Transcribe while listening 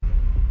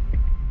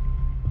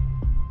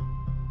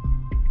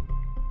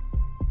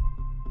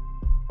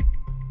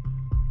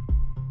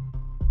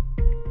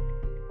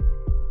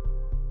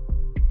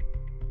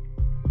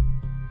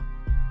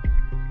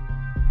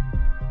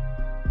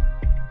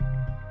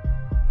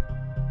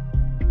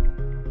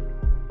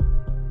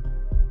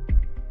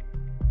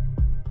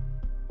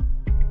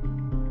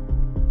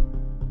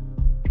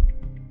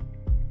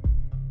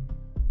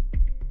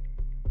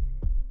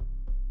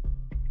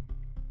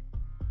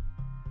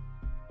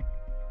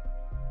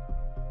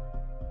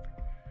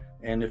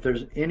And if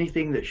there's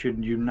anything that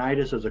should unite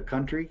us as a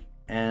country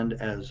and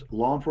as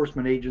law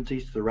enforcement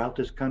agencies throughout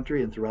this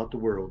country and throughout the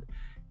world,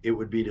 it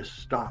would be to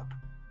stop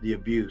the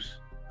abuse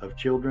of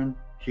children,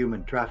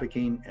 human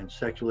trafficking, and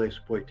sexual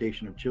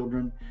exploitation of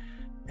children.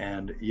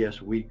 And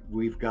yes,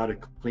 we've got to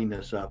clean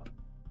this up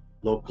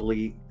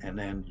locally and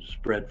then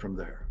spread from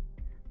there.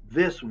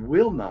 This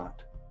will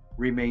not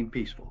remain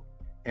peaceful.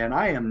 And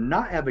I am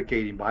not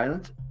advocating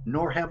violence,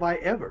 nor have I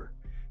ever,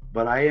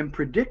 but I am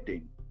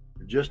predicting,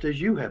 just as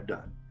you have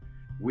done.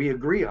 We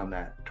agree on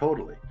that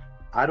totally.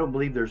 I don't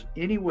believe there's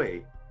any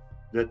way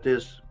that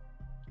this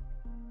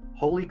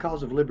holy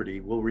cause of liberty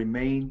will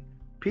remain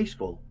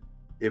peaceful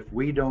if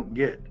we don't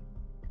get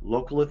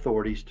local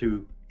authorities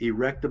to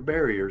erect the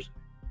barriers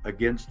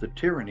against the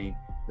tyranny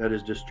that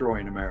is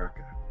destroying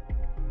America.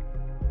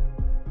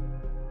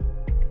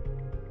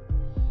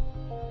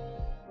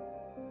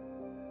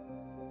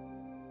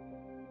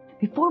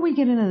 Before we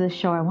get into this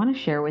show, I want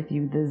to share with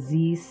you the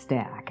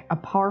Z-Stack, a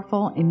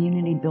powerful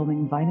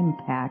immunity-building vitamin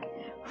pack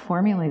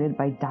formulated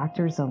by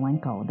Dr.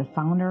 Zelenko, the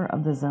founder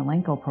of the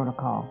Zelenko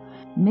Protocol.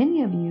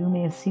 Many of you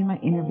may have seen my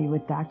interview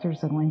with Dr.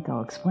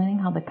 Zelenko explaining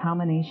how the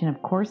combination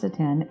of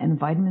quercetin and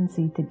vitamin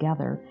C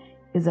together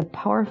is a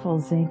powerful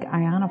zinc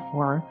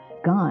ionophore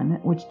gun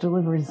which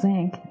delivers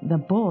zinc, the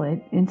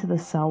bullet, into the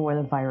cell where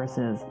the virus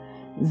is.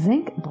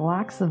 Zinc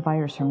blocks the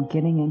virus from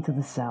getting into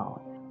the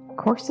cell.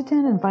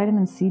 Quercetin and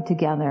vitamin C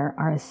together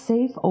are a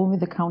safe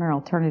over-the-counter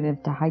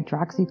alternative to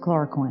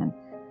hydroxychloroquine.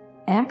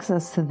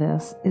 Access to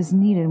this is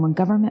needed when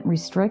government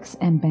restricts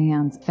and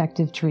bans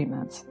effective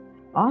treatments.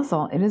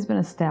 Also, it has been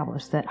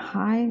established that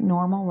high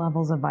normal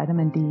levels of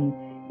vitamin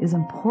D is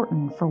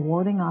important for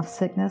warding off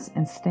sickness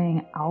and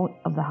staying out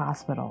of the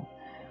hospital.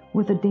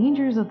 With the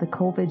dangers of the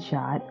COVID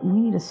shot, we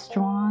need a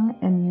strong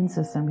immune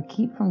system to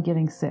keep from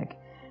getting sick.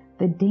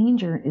 The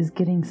danger is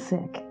getting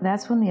sick.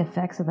 That's when the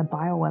effects of the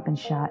bioweapon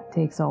shot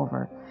takes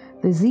over.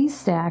 The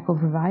Z-Stack will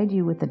provide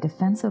you with a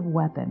defensive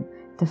weapon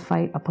to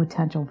fight a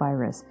potential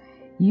virus.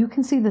 You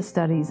can see the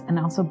studies and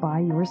also buy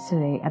yours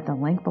today at the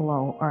link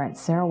below or at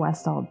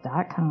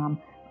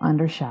sarahwestall.com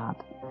under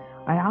shop.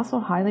 I also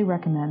highly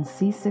recommend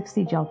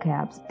C60 gel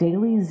caps,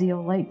 daily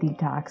zeolite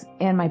detox,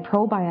 and my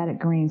probiotic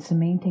greens to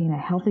maintain a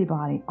healthy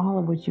body, all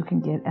of which you can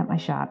get at my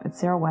shop at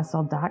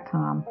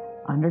sarahwestall.com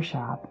under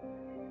shop.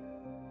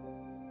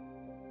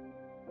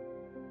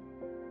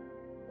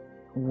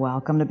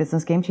 Welcome to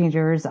Business Game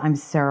Changers. I'm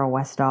Sarah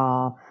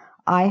Westall.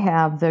 I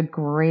have the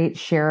great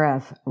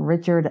Sheriff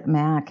Richard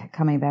Mack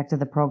coming back to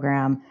the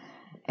program,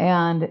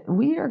 and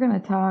we are going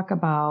to talk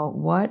about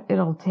what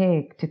it'll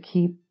take to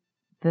keep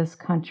this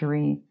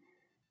country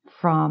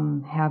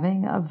from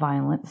having a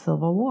violent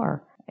civil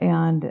war.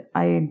 And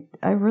I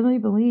really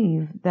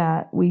believe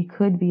that we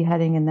could be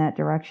heading in that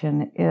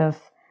direction if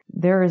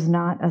there is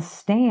not a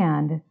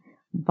stand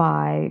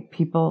by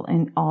people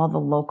in all the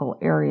local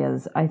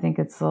areas. I think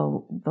it's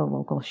the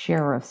local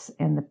sheriffs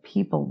and the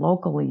people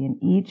locally in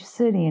each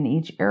city, in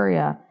each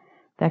area,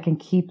 that can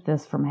keep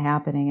this from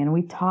happening. And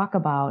we talk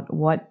about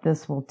what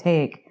this will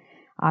take.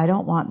 I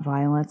don't want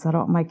violence. I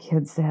don't want my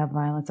kids to have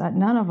violence.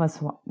 None of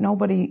us,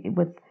 nobody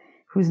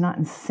who's not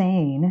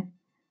insane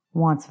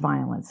wants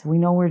violence. We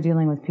know we're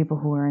dealing with people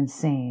who are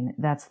insane.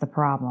 That's the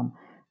problem.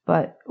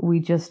 But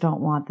we just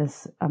don't want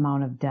this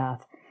amount of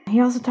death. He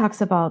also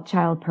talks about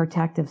Child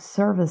Protective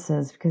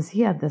Services because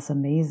he had this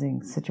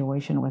amazing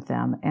situation with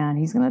them. And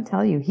he's going to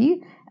tell you,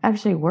 he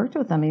actually worked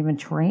with them, even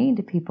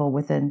trained people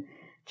within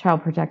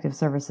Child Protective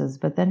Services.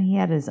 But then he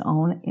had his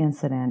own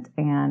incident,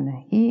 and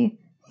he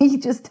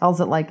just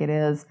tells it like it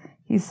is.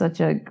 He's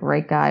such a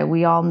great guy.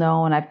 We all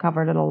know, and I've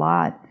covered it a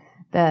lot,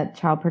 that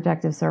Child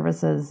Protective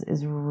Services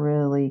is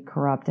really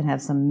corrupt and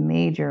has some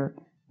major,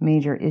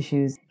 major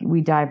issues. We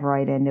dive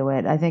right into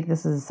it. I think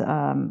this is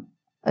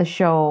a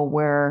show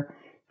where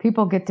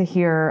people get to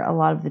hear a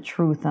lot of the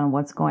truth on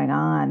what's going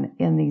on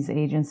in these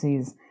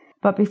agencies.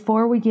 But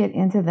before we get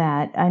into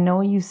that, I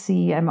know you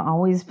see I'm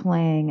always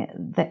playing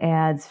the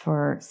ads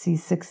for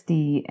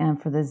C60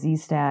 and for the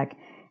Z-Stack,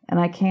 and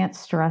I can't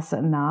stress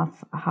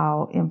enough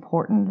how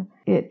important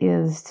it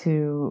is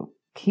to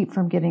keep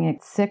from getting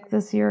sick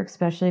this year,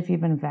 especially if you've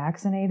been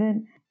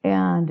vaccinated.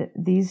 And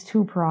these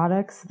two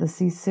products, the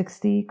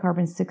C60,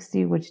 Carbon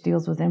 60, which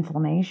deals with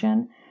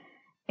inflammation,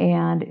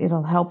 and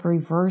it'll help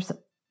reverse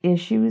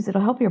issues.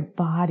 It'll help your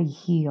body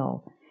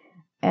heal.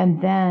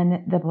 And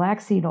then the black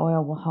seed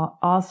oil will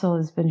also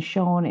has been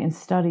shown in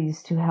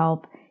studies to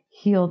help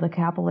heal the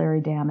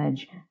capillary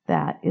damage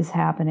that is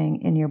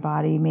happening in your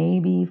body,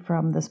 maybe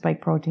from the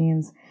spike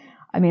proteins.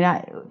 I mean,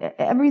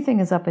 everything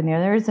is up in there.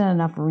 There isn't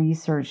enough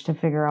research to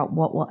figure out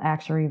what will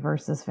actually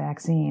reverse this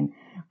vaccine.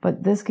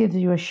 But this gives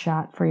you a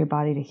shot for your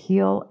body to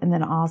heal. And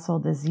then also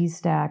the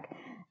Z-Stack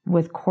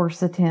with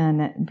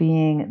quercetin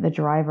being the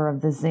driver of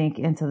the zinc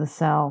into the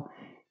cell.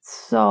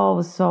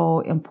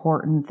 So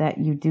important that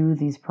you do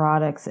these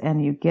products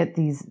and you get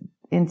these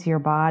into your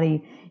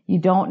body. You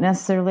don't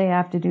necessarily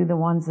have to do the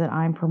ones that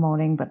I'm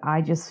promoting, but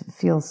I just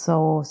feel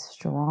so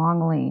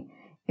strongly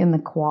in the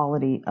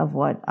quality of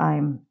what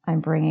I'm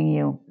bringing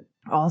you.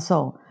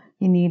 Also,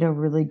 you need a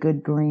really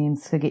good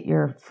greens to get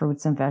your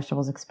fruits and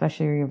vegetables,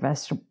 especially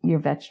your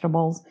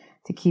vegetables,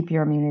 to keep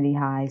your immunity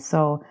high.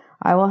 So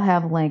I will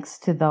have links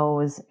to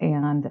those,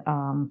 and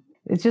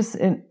it's just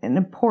an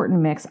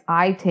important mix.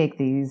 I take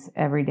these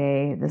every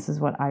day. This is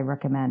what I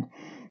recommend.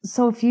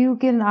 So if you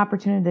get an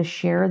opportunity to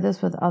share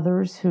this with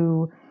others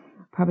who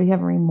probably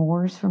have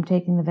remorse from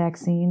taking the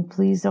vaccine,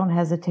 please don't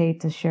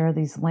hesitate to share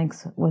these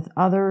links with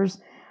others.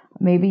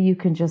 Maybe you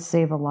can just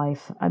save a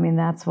life. I mean,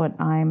 that's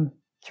what I'm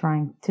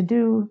trying to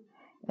do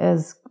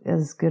as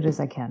good as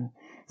I can.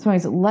 So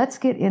anyways, let's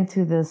get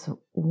into this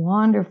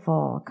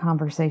wonderful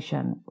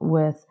conversation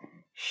with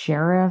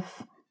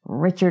Sheriff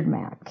Richard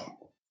Mack.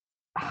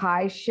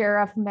 Hi,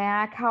 Sheriff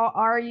Mack. How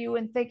are you?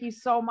 And thank you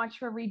so much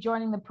for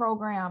rejoining the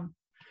program.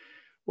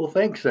 Well,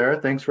 thanks, Sarah.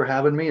 Thanks for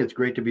having me. It's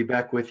great to be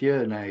back with you.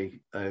 And I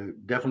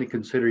definitely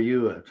consider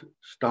you a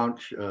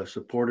staunch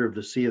supporter of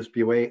the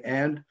CSPOA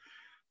and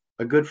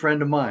a good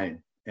friend of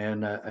mine.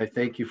 And I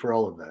thank you for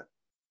all of that.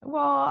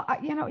 Well,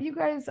 you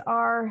guys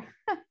are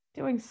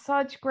doing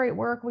such great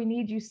work. We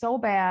need you so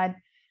bad.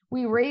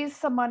 We raised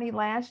some money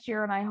last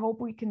year, and I hope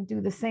we can do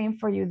the same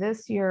for you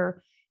this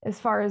year as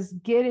far as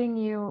getting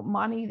you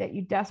money that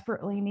you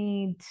desperately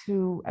need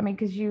to,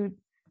 because you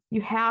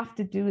have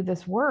to do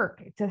this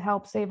work to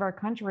help save our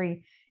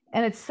country.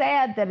 And it's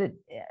sad that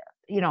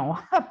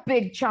a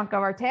big chunk of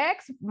our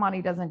tax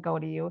money doesn't go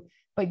to you,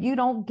 but you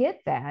don't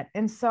get that.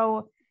 And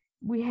so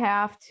we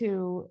have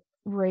to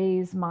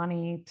raise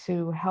money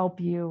to help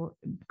you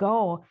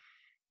go.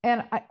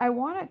 And I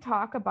want to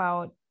talk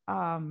about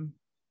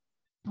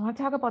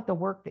the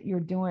work that you're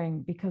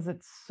doing, because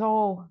it's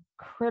so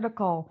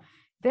critical.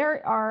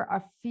 There are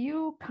a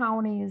few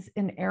counties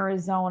in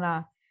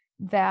Arizona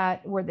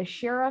where the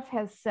sheriff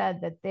has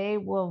said that they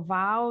will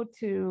vow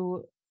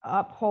to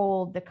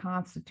uphold the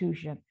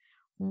Constitution.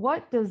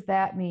 What does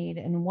that mean,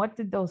 and what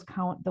did those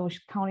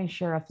county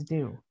sheriffs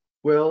do?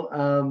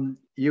 Well,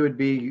 you would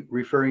be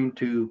referring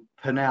to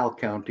Pinal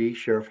County,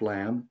 Sheriff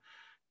Lamb,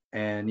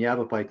 and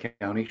Yavapai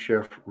County,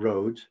 Sheriff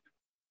Rhodes.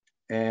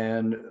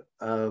 And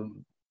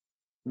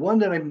one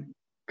that I'm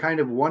kind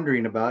of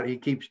wondering about, he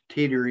keeps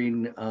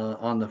teetering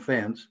on the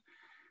fence,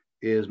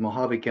 is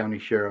Mojave County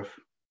Sheriff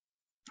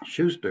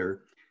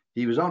Schuster.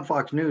 He was on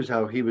Fox News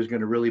how he was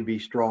going to really be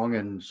strong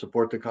and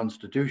support the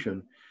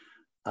Constitution.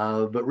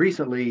 But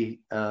recently,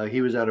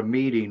 he was at a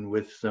meeting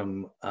with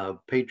some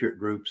patriot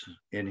groups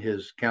in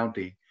his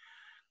county,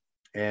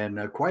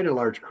 and quite a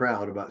large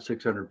crowd, about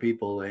 600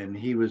 people. And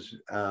he was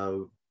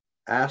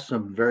asked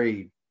some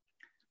very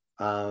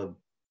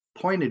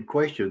pointed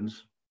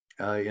questions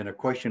in a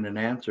question and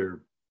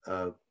answer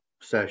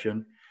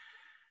session.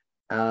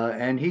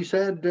 And he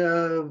said,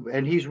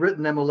 and he's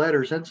written them a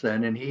letter since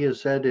then, and he has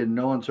said in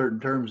no uncertain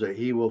terms that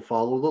he will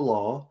follow the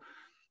law,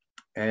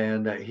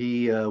 and that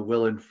he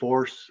will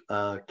enforce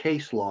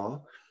case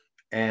law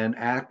and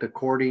act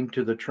according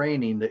to the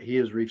training that he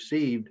has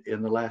received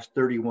in the last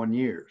 31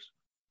 years.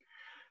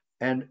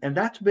 And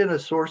that's been a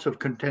source of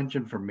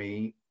contention for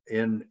me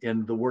in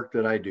the work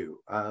that I do.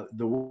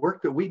 The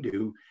work that we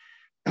do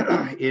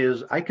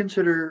is, I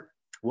consider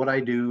what I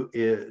do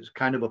is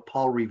kind of a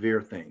Paul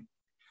Revere thing.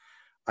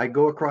 I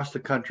go across the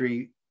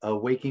country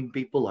waking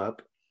people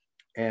up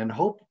and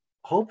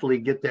hopefully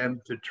get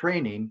them to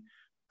training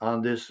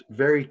on this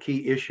very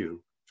key issue,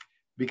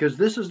 because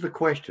this is the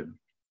question.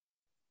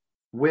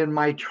 When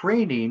my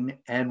training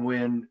and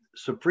when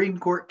Supreme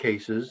Court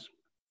cases,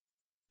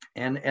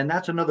 and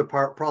that's another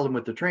problem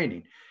with the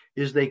training,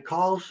 is they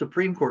call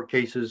Supreme Court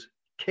cases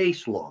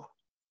case law.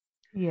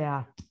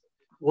 Yeah.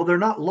 Well, they're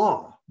not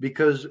law,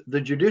 because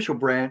the judicial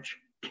branch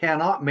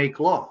cannot make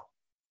law.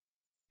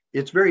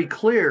 It's very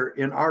clear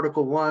in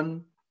Article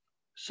 1,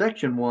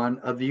 Section 1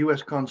 of the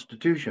U.S.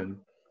 Constitution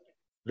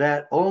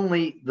that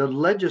only the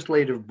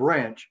legislative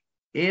branch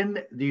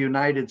in the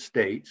United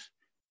States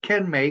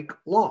can make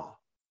law.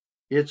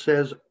 It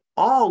says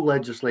all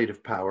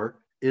legislative power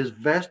is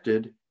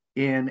vested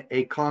in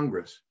a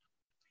Congress.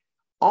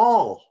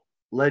 All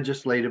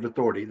legislative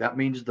authority, that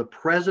means the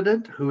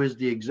president, who is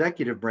the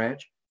executive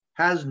branch,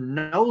 has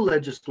no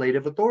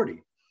legislative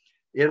authority.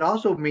 It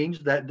also means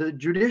that the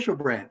judicial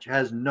branch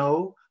has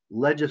no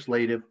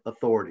legislative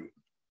authority.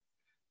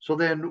 So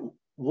then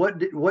what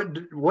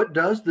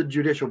does the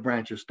judicial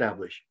branch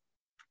establish?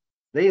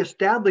 They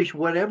establish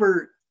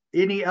whatever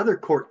any other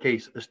court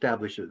case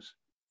establishes.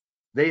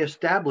 They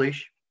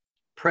establish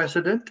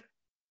precedent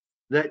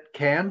that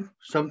can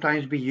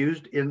sometimes be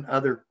used in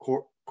other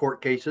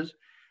court cases.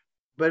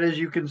 But as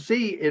you can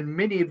see in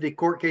many of the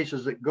court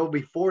cases that go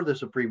before the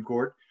Supreme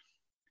Court,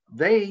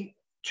 they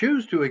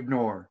choose to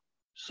ignore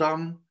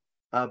some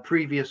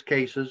previous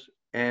cases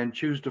and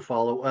choose to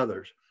follow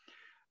others.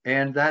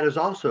 And that is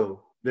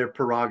also their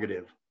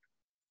prerogative.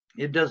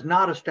 It does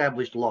not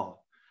establish law.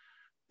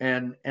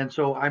 And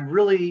so I'm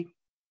really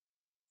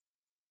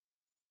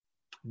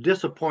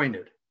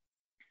disappointed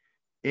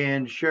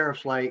in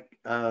sheriffs like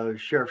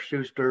Sheriff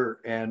Schuster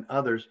and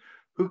others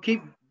who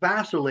keep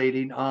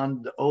vacillating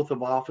on the oath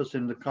of office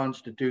and the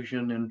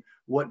Constitution and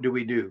what do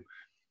we do.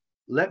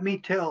 let me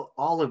tell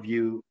all of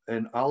you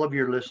and all of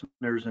your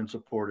listeners and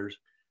supporters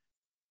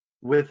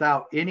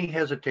without any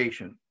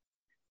hesitation,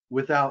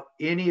 without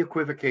any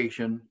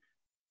equivocation,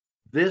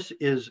 this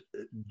is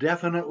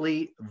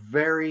definitely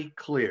very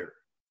clear.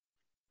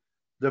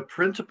 The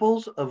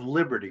principles of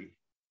liberty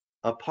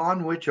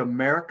upon which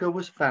America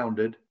was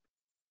founded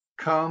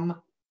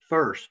come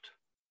first.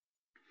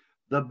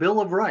 The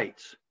Bill of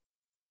Rights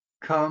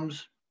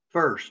comes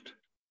first.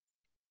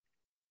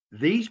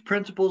 These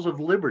principles of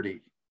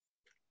liberty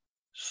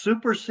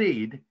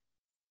supersede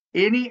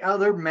any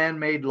other man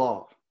made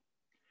law.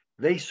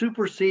 They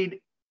supersede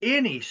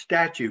any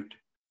statute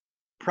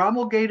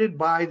promulgated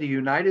by the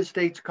United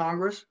States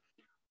Congress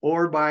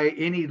or by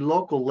any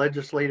local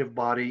legislative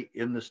body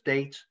in the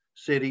states,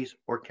 cities,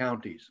 or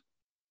counties.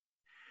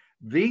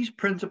 These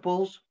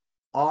principles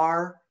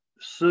are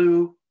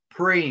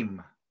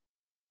supreme.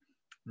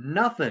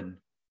 Nothing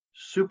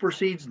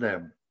supersedes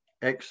them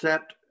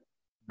except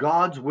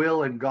God's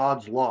will and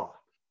God's law.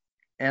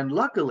 And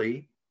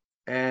luckily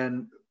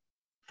and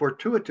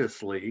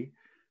fortuitously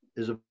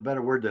is a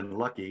better word than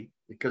lucky,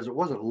 because it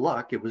wasn't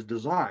luck, it was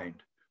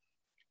designed,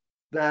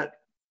 that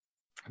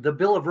the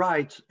Bill of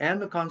Rights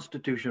and the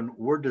Constitution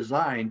were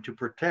designed to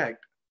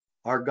protect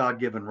our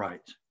God-given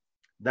rights,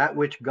 that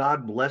which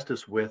God blessed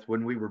us with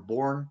when we were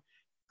born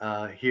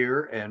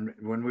here and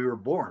when we were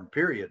born,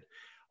 period.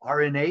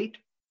 Our innate,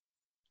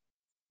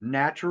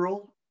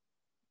 natural,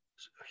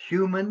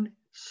 human,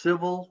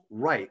 civil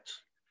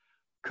rights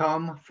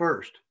come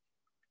first.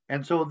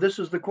 And so this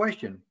is the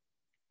question.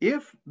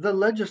 If the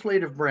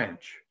legislative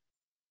branch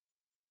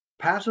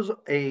passes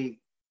a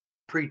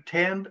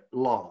pretend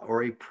law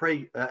or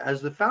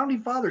as the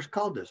founding fathers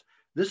called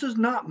this is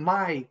not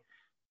my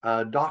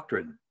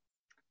doctrine.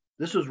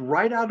 This is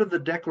right out of the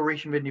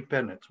Declaration of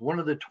Independence, one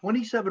of the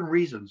 27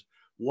 reasons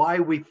why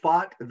we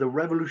fought the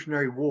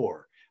Revolutionary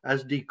War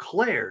as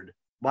declared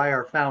by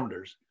our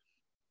founders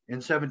in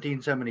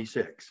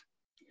 1776.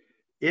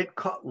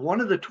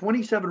 One of the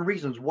 27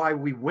 reasons why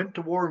we went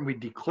to war and we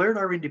declared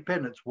our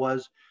independence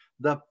was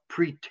the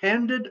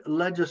pretended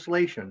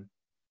legislation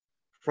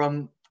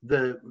from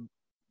the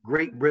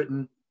Great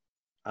Britain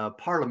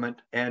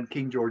Parliament and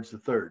King George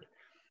III.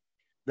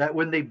 That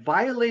when they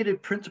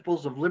violated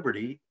principles of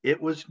liberty,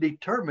 it was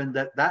determined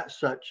that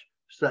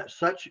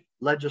such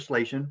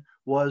legislation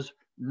was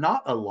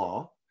not a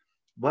law,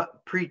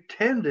 but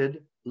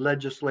pretended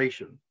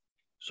legislation.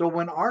 So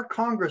when our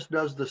Congress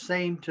does the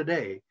same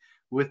today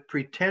with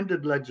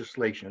pretended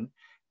legislation,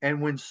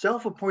 and when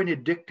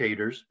self-appointed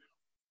dictators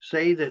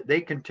say that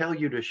they can tell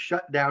you to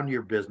shut down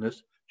your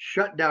business,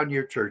 shut down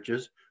your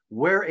churches,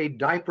 wear a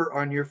diaper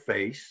on your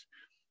face,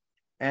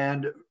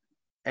 and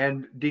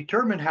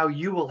determine how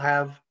you will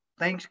have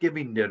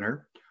Thanksgiving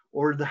dinner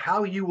or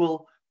how you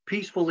will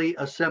peacefully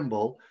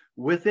assemble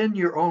within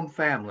your own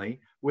family,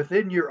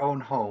 within your own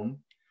home,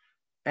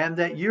 and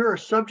that you're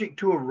subject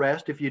to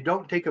arrest if you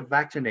don't take a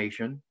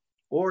vaccination,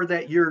 or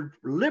that your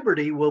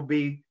liberty will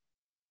be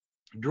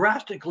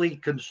drastically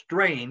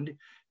constrained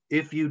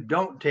if you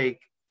don't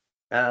take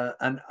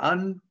an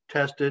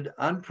untested,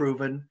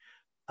 unproven,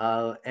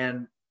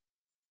 and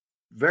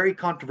very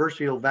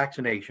controversial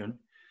vaccination.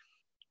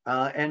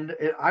 And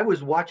I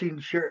was watching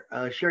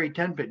Sherry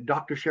Tenpenny,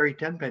 Dr. Sherry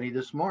Tenpenny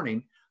this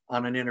morning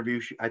on an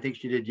interview I think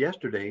she did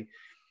yesterday,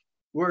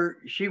 where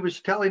she was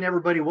telling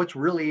everybody what's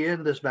really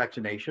in this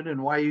vaccination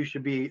and why you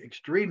should be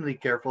extremely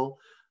careful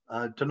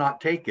to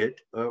not take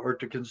it or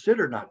to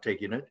consider not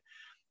taking it.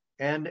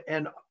 And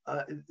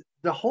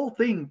the whole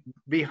thing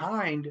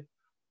behind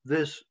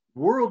this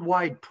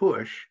worldwide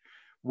push,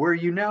 where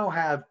you now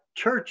have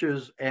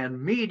churches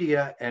and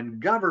media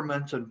and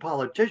governments and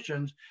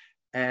politicians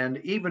and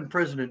even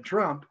President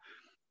Trump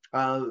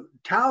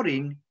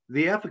touting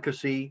the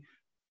efficacy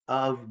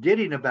of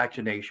getting a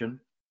vaccination.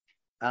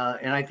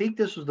 And I think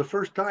this was the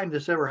first time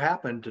this ever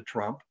happened to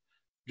Trump.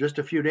 Just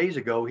a few days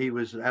ago, he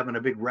was having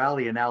a big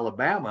rally in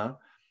Alabama,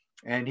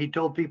 and he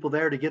told people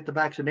there to get the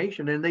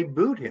vaccination, and they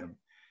booed him.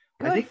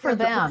 Good, I think for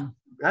them.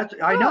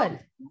 I know,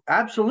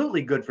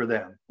 absolutely good for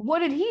them. What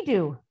did he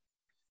do?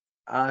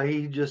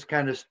 He just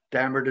kind of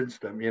stammered and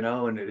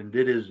and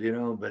did his,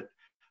 but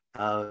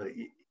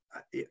I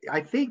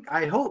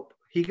hope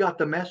he got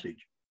the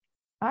message.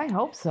 I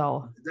hope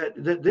so.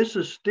 That this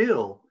is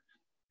still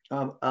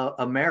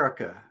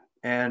America,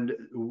 and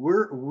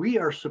we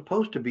are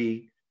supposed to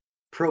be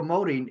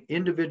promoting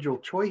individual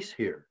choice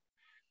here.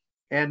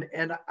 And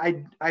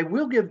I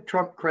will give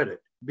Trump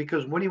credit,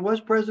 because when he was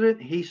president,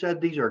 he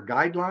said these are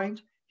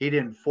guidelines. He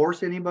didn't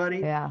force anybody.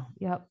 Yeah.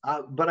 Yep.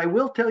 But I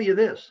will tell you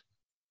this: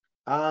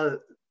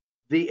 the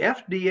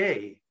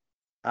FDA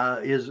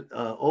is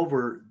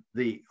over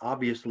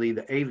obviously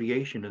the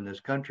aviation in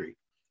this country,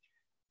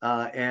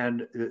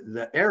 and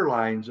the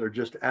airlines are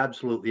just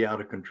absolutely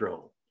out of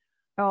control.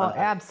 Oh,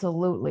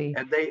 absolutely.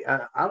 And they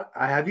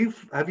have you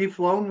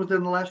flown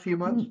within the last few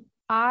months?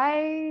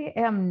 I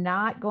am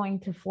not going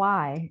to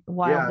fly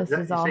while this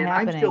is all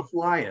happening.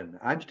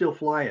 I'm still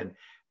flying.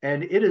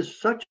 And it is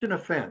such an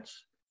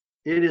offense.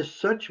 It is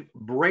such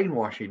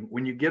brainwashing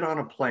when you get on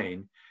a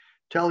plane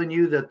telling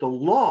you that the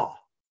law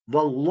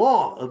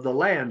of the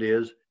land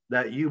is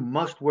that you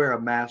must wear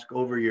a mask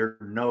over your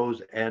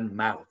nose and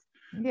mouth.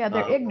 Yeah,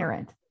 they're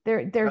ignorant.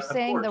 They're Of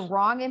saying the course.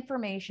 wrong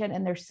information,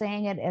 and they're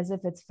saying it as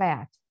if it's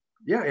fact.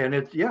 Yeah, and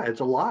it's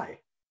a lie.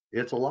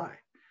 It's a lie.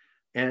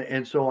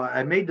 And so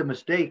I made the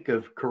mistake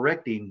of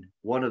correcting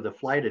one of the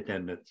flight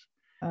attendants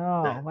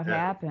Oh, that what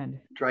happened?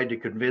 tried to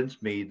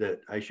convince me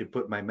that I should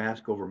put my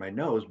mask over my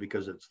nose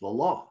because it's the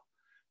law.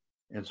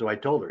 And so I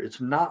told her, it's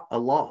not a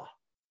law.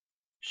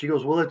 She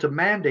goes, well, it's a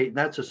mandate, and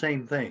that's the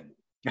same thing.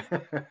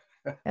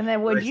 And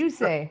then what'd you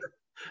say?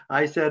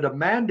 I said, a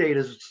mandate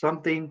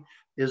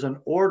is an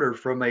order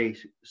from a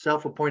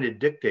self-appointed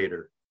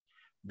dictator.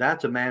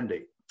 That's a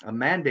mandate. A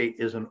mandate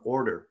is an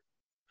order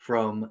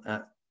from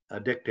a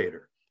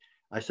dictator.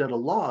 I said, a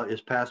law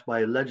is passed by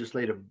a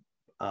legislative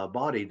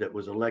body that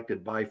was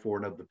elected by, for,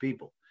 and of the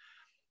people.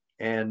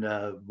 And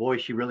boy,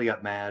 she really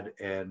got mad.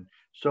 And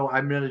so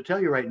I'm going to tell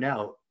you right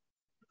now.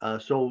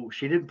 So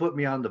she didn't put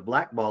me on the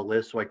blackball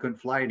list, so I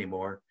couldn't fly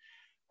anymore.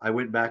 I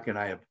went back and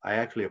I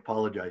actually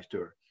apologized to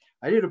her.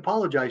 I didn't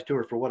apologize to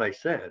her for what I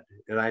said,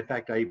 and in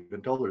fact, I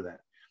even told her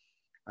that.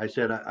 I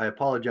said I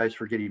apologize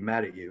for getting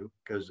mad at you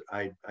because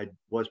I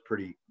was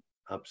pretty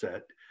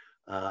upset.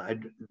 I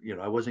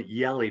wasn't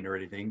yelling or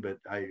anything, but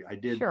I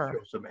did Sure.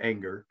 show some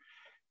anger.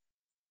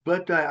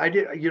 But I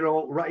did,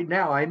 right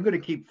now I'm going to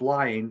keep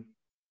flying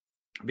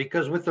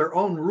because with their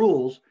own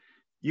rules,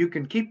 you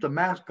can keep the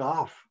mask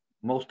off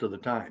most of the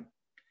time.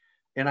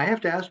 And I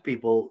have to ask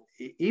people,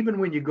 even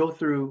when you go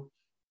through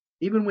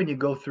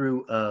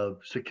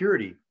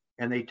security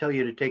and they tell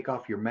you to take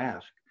off your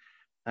mask,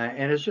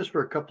 and it's just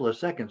for a couple of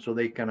seconds so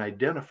they can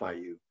identify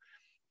you.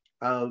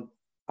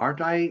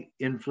 Aren't I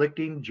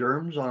inflicting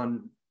germs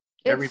on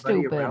It's everybody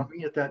stupid. around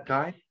me at that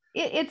time?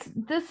 It's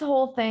this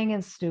whole thing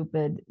is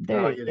stupid.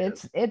 No, There, it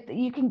it's is. it.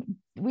 You can.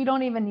 We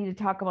don't even need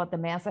to talk about the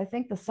mask. I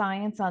think the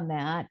science on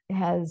that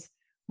has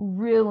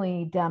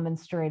really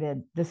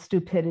demonstrated the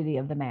stupidity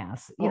of the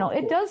mask. Oh, of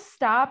It course. does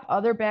stop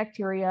other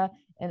bacteria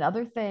and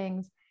other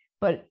things,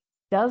 but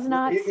does Well,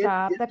 not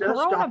stop the it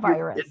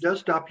coronavirus. does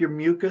stop your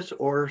mucus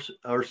or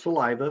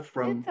saliva It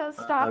from does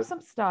stop some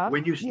stuff,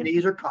 when you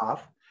sneeze or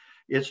cough.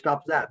 It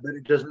stops that, but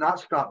it does not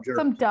stop some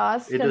germs.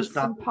 dust It and does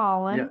not. some Yeah,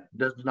 pollen.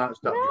 does not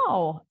stop germs.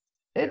 No,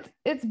 Yeah.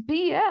 it's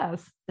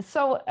BS.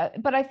 So,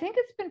 but I think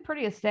it's been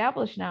pretty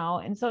established now,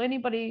 and so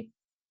anybody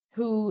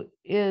who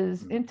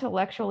is Mm.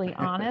 intellectually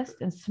honest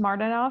and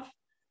smart enough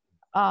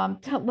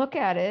to look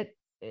at it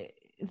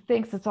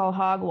thinks it's all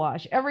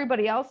hogwash.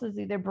 Everybody else is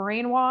either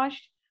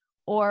brainwashed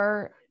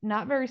or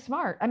not very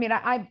smart. I mean,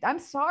 I'm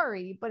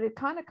sorry, but it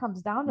kind of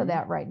comes down to Mhm.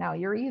 that right now.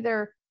 You're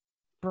either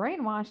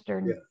brainwashed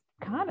or Yeah.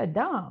 kind of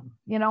dumb.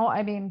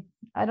 I mean,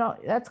 I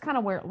don't. That's kind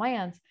of where it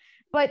lands.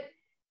 But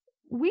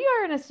we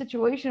are in a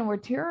situation where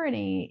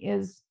tyranny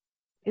is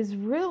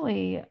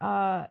really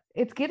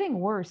it's getting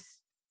worse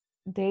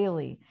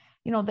daily.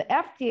 The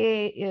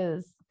FDA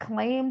is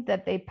claimed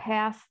that they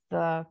passed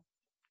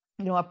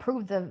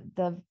approved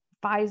the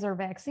Pfizer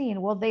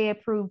vaccine. Well, they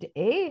approved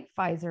a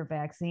Pfizer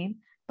vaccine,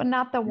 but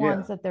not the Yeah.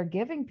 ones that they're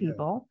giving Yeah.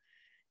 people.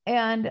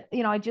 And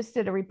I just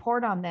did a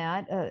report on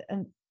that,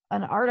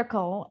 an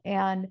article,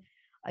 and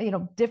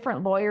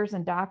different lawyers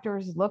and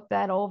doctors looked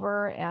that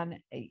over, and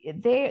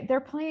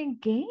they're playing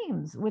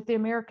games with the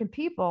American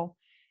people.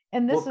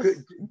 And Well,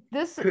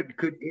 this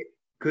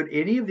could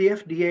any of the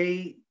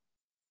FDA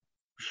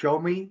show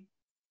me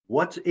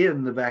what's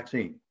in the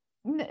vaccine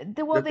well,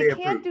 that they they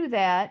can't approved? do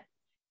that.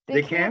 They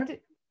They can't can.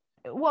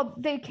 well,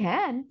 they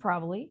can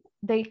probably.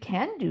 They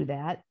can do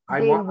that.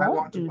 I They want. I won't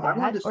want. do I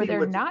want that, to or see they're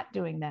what's. not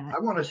doing that. I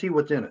want to see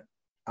what's in it.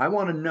 I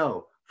want to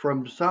know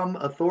from some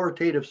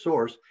authoritative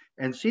source.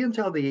 And seeing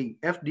how the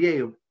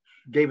FDA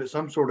gave it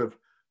some sort of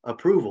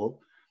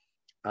approval,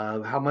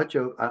 how much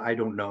of I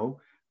don't know.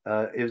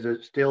 Is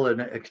it still an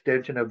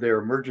extension of their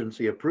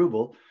emergency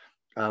approval?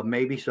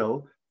 Maybe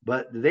so,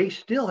 but they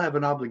still have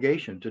an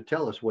obligation to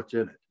tell us what's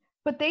in it.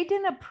 But they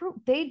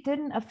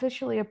didn't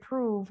officially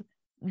approve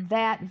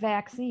that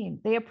vaccine.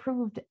 They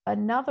approved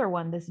another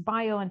one, this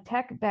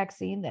BioNTech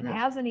vaccine that Yeah.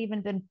 hasn't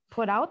even been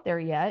put out there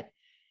yet.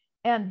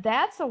 And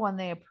that's the one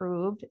they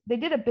approved. They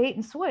did a bait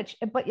and switch,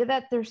 but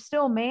that they're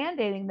still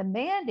mandating. The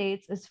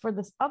mandates is for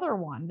this other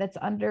one that's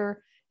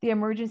under the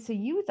emergency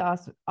use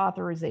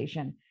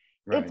authorization.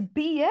 It's Right.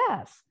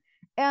 BS.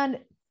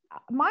 And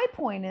my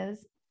point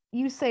is,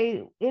 you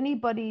say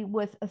anybody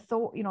with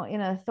in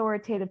an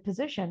authoritative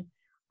position.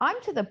 I'm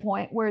to the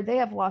point where they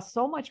have lost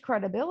so much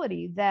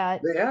credibility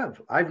that They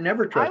have. I've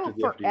never I will trusted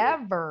the FDA.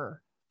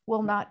 forever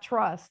will not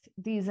trust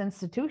these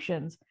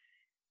institutions.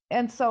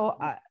 And so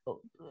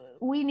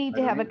we need I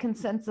to don't have a either.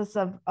 consensus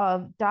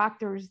of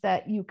doctors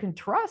that you can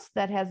trust,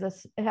 that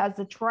has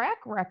a track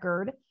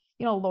record,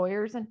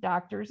 lawyers and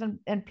doctors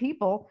and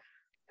people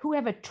who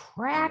have a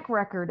track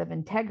record of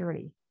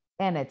integrity,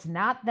 and it's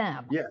not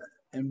them. Yeah.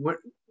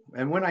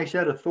 And when I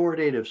said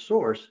authoritative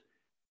source,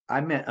 I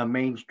meant a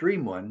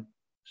mainstream one,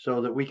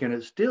 so that we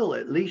can still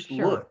at least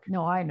Sure. look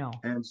No, I know.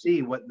 and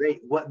see what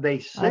they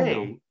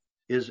say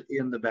is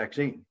in the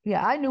vaccine.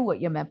 Yeah, I knew what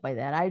you meant by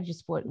that. I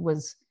just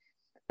was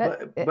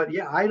But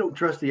yeah, I don't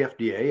trust the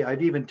FDA.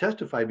 I've even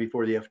testified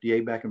before the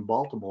FDA back in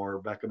Baltimore,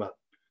 back about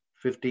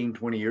 15,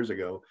 20 years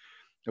ago,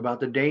 about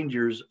the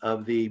dangers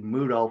of the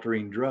mood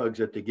altering drugs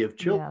that they give Yes.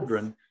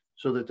 children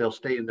so that they'll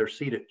stay in their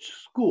seat at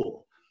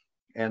school.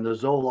 And the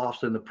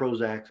Zolofts and the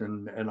Prozacs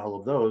and all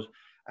of those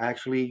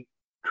actually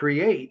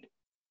create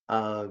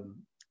uh,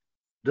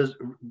 does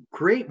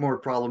create more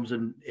problems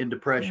in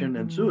depression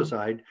and Hmm.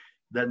 suicide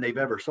than they've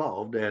ever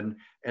solved. And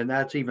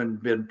that's even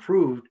been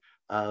proved.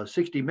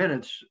 60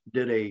 Minutes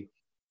did a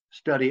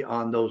study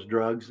on those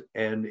drugs,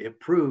 and it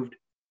proved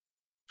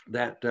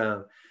that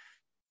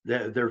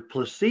their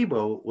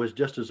placebo was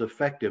just as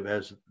effective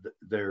as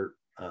their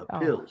Oh.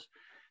 pills.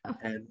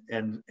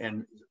 And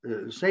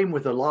same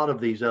with a lot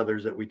of these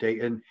others that we take,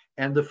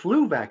 and the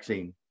flu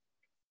vaccine.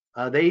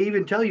 They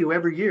even tell you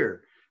every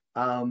year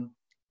um,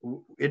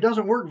 it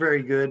doesn't work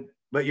very good,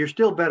 but you're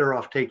still better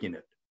off taking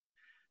it.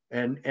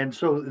 And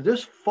so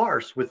this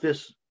farce with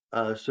this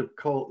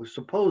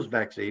supposed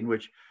vaccine,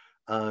 which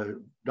uh,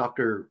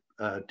 Dr.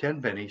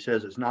 Tenpenny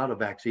says it's not a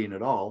vaccine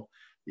at all.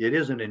 It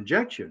is an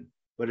injection,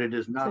 but it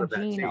is So not a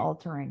gene vaccine.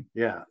 altering.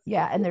 Yeah,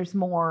 Yeah, and there's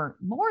more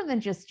than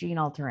just gene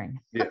altering.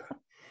 yeah,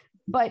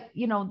 But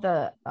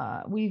the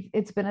we've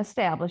it's been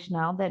established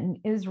now that in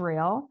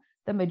Israel,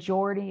 the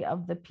majority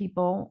of the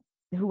people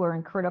who are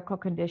in critical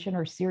condition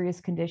or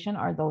serious condition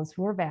are those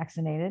who are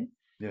vaccinated.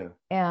 yeah.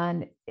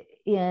 And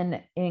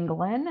in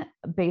England,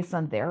 based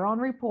on their own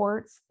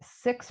reports,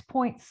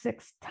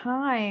 6.6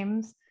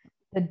 times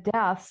the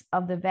deaths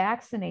of the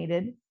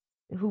vaccinated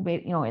who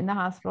made, in the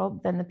hospital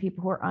than the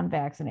people who are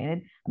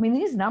unvaccinated. I mean,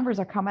 these numbers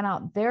are coming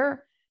out. The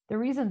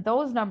reason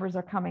those numbers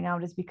are coming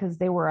out is because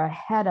they were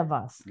ahead of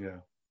us Yeah.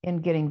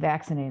 in getting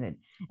vaccinated.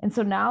 And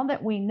so now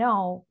that we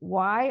know,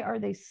 why are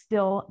they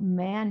still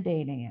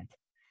mandating it?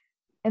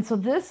 And so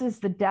this is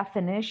the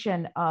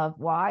definition of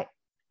why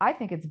I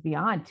think it's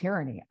beyond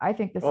tyranny. I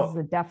think this is Oh,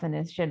 the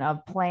definition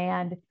of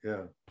planned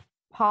yeah.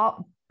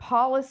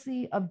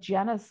 policy of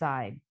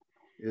genocide.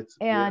 Yeah.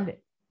 And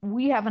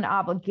we have an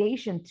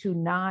obligation to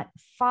not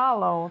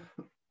follow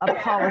a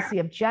policy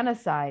of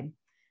genocide.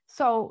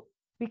 So,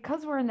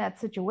 because we're in that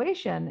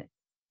situation,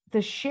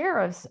 the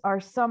sheriffs are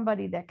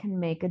somebody that can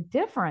make a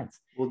difference.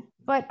 Well,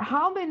 But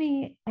how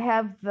many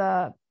have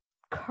the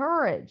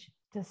courage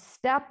to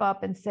step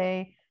up and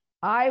say,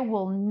 I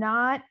will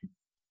not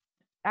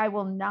I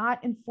will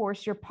not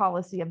enforce your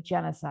policy of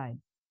genocide?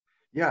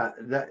 yeah,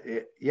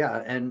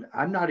 yeah, and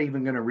I'm not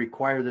even going to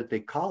require that they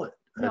call it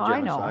a No,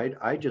 I know. genocide.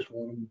 I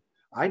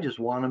just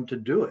want them to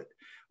do it.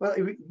 Well,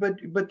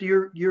 but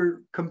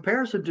your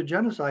comparison to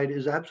genocide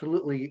is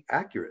absolutely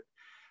accurate.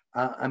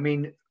 I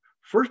mean,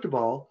 first of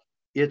all,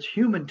 it's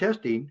human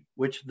testing,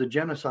 which the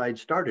genocide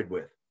started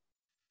with,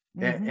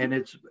 and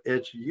Mm-hmm.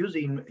 it's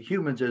using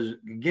humans as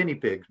guinea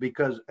pigs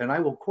because, and I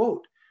will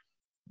quote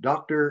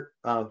Dr.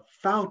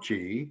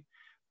 Fauci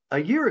a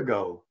year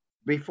ago,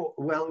 before,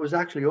 well, it was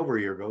actually over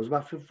a year ago, it was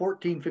about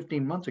 14,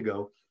 15 months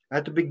ago,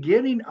 at the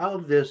beginning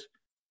of this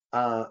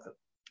uh,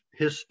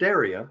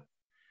 hysteria,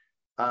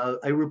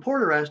 a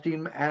reporter asked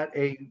him at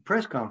a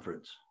press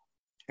conference,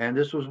 and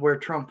this was where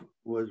Trump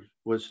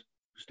was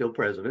still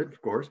president,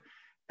 of course,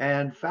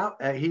 and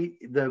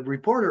the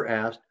reporter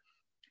asked,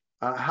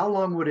 how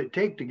long would it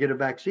take to get a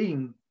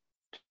vaccine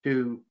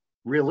to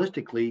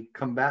realistically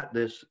combat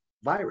this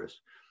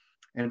virus?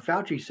 And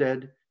Fauci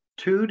said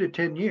 2 to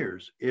 10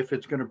 years. If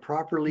it's going to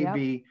properly Yep.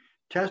 be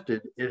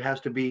tested, it has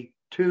to be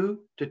 2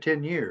 to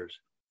 10 years.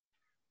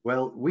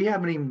 Well, we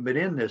haven't even been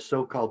in this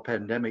so called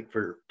pandemic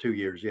for 2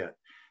 years yet.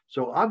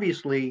 So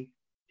obviously,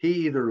 he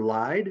either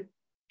lied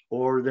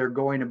or they're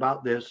going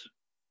about this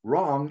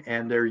wrong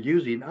and they're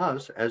using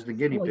us as the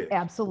guinea Well, pigs.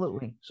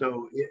 absolutely.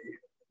 So,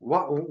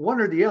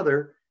 one or the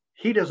other,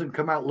 he doesn't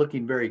come out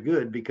looking very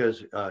good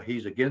because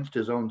he's against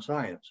his own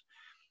science.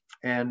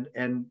 And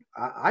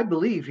I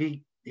believe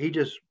he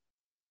just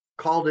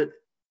called it.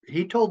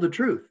 He told the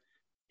truth.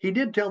 He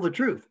did tell the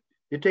truth.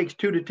 It takes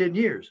 2 to 10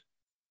 years,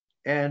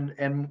 and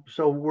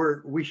so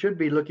we should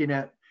be looking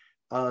at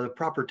the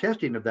proper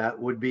testing of that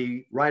would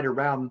be right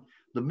around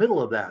the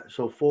middle of that.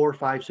 So 4,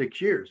 5,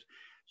 6 years.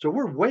 So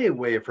we're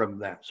way from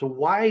that. So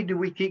why do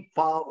we keep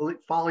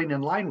falling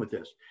in line with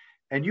this?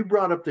 And you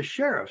brought up the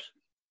sheriffs.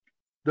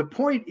 The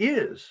point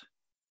is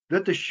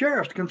that the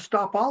sheriffs can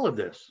stop all of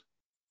this.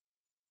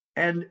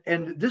 And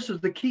this is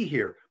the key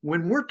here.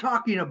 When we're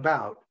talking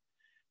about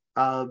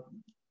uh,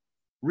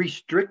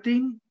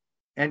 restricting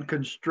and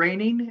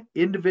constraining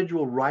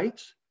individual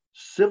rights,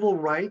 civil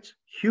rights,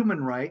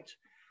 human rights,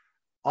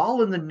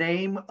 all in the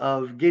name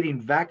of getting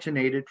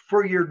vaccinated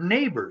for your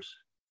neighbors,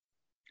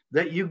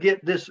 that you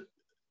get this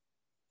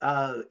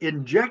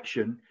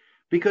injection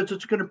because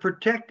it's going to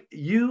protect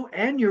you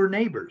and your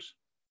neighbors,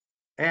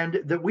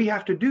 and that we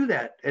have to do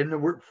that, and that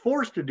we're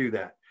forced to do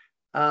that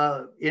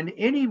in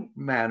any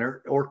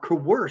manner or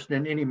coerced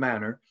in any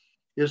manner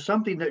is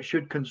something that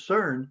should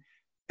concern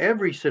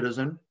every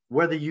citizen,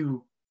 whether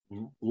you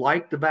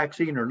like the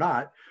vaccine or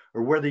not,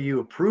 or whether you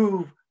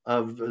approve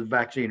of the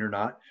vaccine or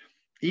not,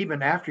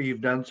 even after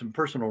you've done some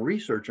personal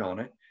research on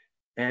it.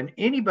 And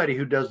anybody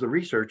who does the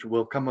research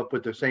will come up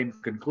with the same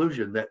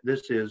conclusion that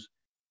this is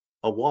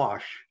a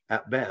wash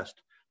at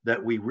best,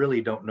 that we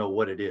really don't know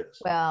what it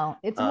is. Well,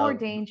 it's more Uh,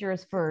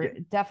 dangerous for yeah,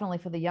 definitely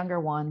for the younger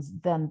ones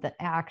than the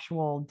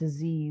actual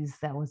disease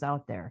that was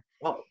out there.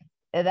 oh,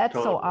 That's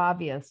so totally,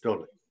 obvious.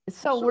 totally.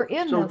 So we're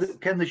in this.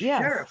 Can the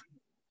Yes. sheriff?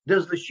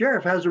 Does the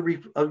sheriff has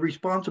a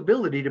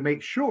responsibility to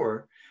make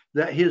sure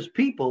that his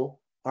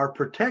people are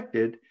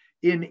protected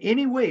in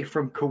any way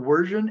from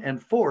coercion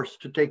and force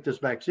to take this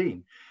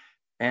vaccine?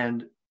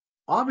 And And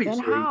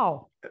obviously,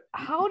 how?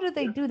 How do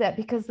they do that?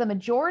 Because the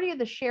majority of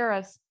the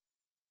sheriffs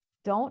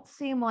don't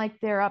seem like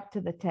they're up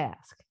to the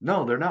task.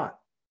 no, they're not.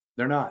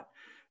 They're not.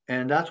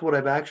 And that's what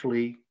I've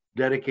actually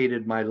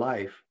dedicated my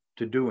life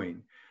to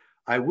doing.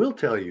 I will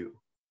tell you,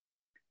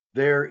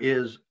 there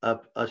is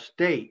a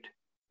state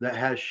that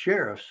has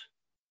sheriffs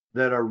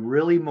that are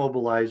really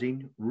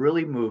mobilizing,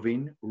 really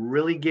moving,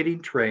 really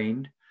getting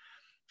trained,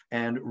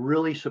 and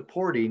really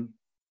supporting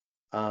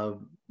uh,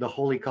 the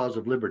holy cause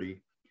of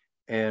liberty.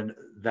 And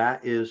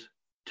that is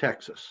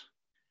Texas.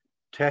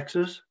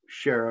 Texas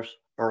sheriffs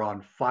are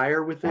on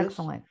fire with this.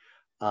 Excellent.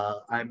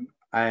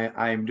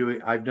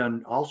 I've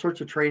done all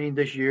sorts of training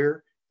this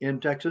year in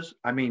Texas.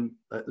 I mean,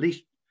 at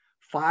least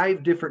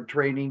 5 different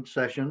training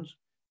sessions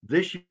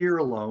this year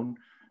alone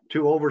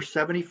to over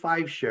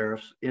 75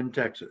 sheriffs in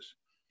Texas.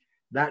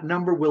 That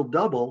number will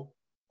double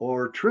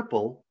or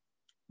triple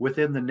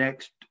within the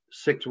next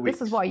 6 weeks.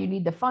 This is why you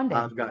need the funding.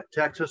 I've got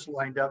Texas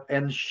lined up,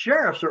 and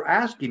sheriffs are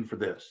asking for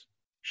this.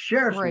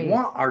 Sheriffs Great.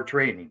 want our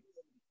training.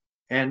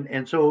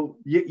 And so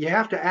you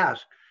have to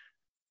ask,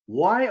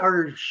 why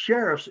are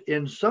sheriffs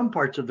in some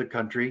parts of the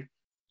country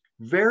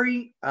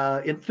very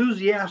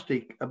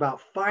enthusiastic about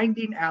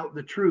finding out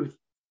the truth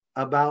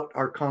about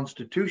our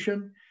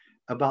Constitution,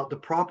 about the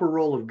proper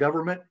role of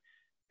government,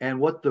 and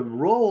what the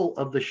role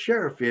of the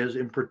sheriff is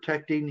in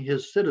protecting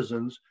his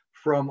citizens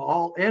from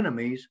all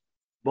enemies,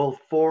 both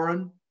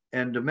foreign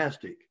and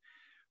domestic?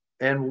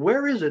 And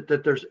where is it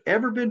that there's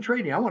ever been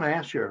training? I want to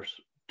ask sheriffs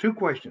 2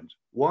 questions.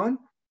 One,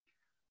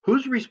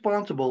 who's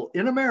responsible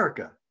in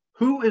America?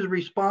 Who is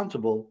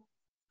responsible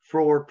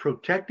for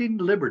protecting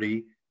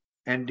liberty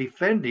and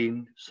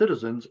defending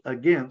citizens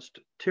against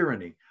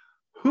tyranny?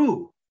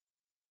 Who?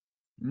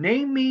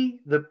 Name me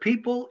the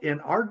people in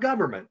our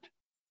government,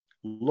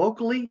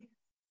 locally,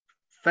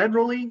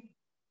 federally,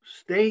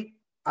 state,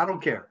 I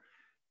don't care.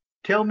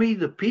 Tell me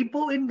the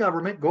people in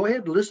government, go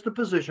ahead, list the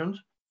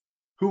positions,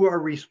 who are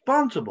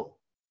responsible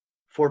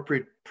for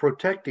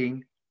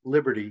protecting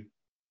liberty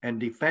and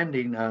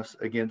defending us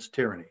against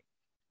tyranny.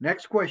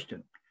 Next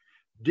question.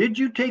 Did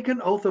you take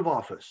an oath of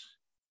office?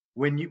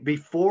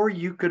 Before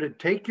you could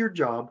take your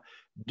job,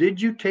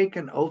 did you take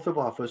an oath of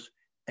office?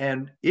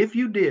 And if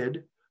you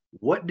did,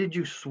 what did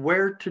you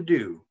swear to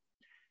do?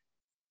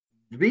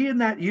 Being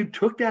that you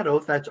took that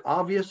oath, that's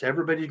obvious.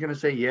 Everybody's going to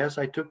say, yes,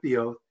 I took the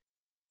oath.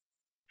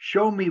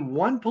 Show me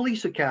one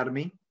police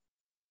academy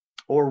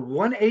or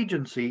one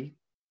agency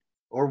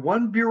or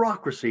one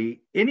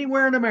bureaucracy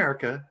anywhere in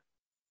America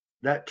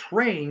that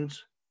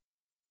trains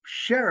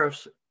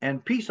sheriffs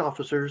and peace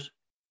officers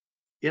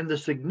in the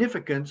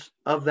significance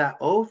of that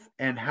oath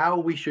and how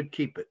we should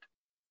keep it.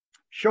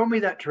 Show me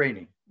that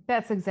training.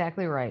 That's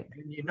exactly right.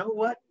 And you know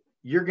what?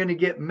 You're going to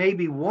get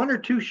maybe 1 or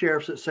 2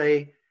 sheriffs that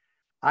say,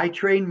 I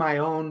trained my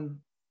own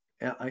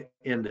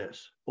in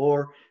this.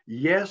 Or,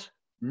 yes,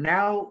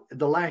 now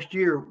the last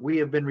year we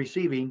have been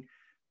receiving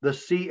the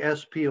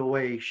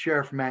CSPOA,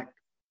 Sheriff Mac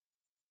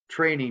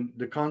training,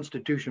 the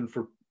Constitution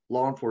for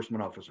law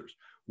enforcement officers.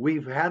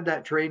 We've had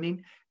that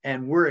training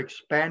and we're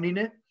expanding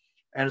it.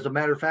 And as a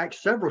matter of fact,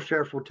 several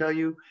sheriffs will tell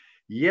you,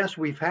 yes,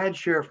 we've had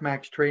Sheriff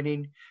Mac's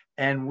training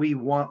and we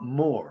want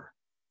more.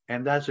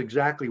 And that's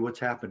exactly what's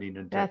happening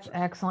in Texas.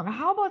 That's excellent.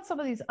 How about some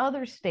of these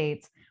other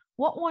states?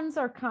 What ones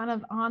are kind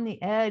of on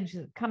the edge,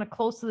 kind of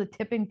close to the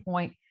tipping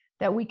point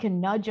that we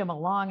can nudge them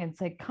along and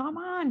say, come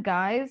on,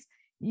 guys,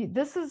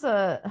 this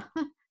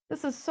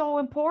is so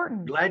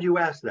important. Glad you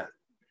asked that.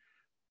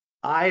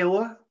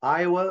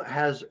 Iowa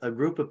has a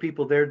group of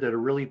people there that are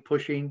really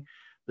pushing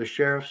the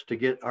sheriffs to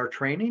get our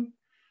training.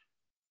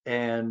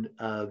 And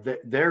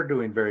they're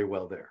doing very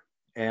well there.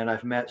 And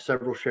I've met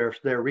several sheriffs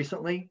there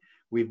recently.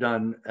 We've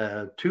done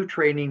 2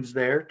 trainings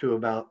there to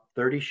about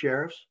 30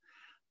 sheriffs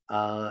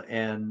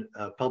and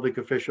public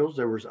officials.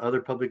 There was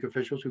other public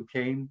officials who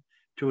came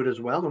to it as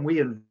well. And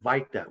we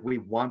invite that. We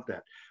want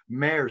that.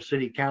 Mayors,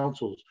 city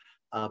councils,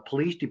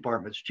 police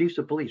departments, chiefs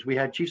of police. We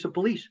had chiefs of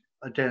police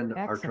attend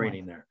our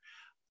training there.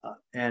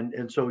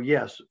 And so,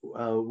 yes,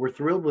 we're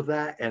thrilled with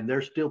that. And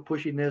they're still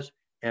pushing this.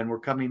 And we're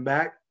coming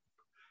back.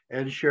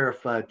 And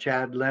Sheriff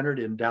Chad Leonard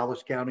in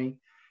Dallas County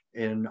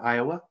in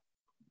Iowa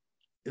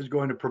is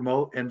going to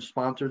promote and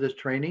sponsor this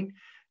training.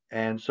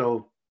 And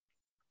so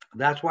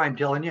that's why I'm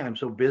telling you, I'm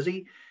so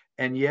busy.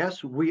 And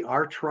yes, we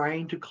are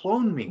trying to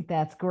clone me.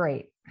 That's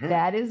great.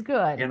 That is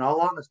good. In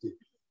all honesty,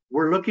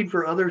 we're looking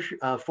for other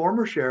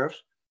former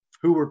sheriffs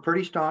who were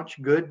pretty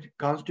staunch, good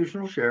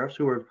constitutional sheriffs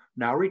who are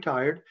now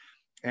retired.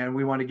 And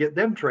we want to get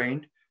them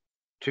trained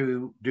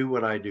to do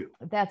what I do.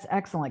 That's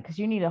excellent, because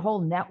you need a whole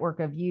network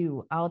of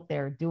you out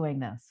there doing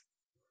this.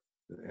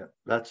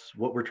 That's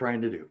what we're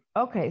trying to do.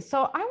 Okay,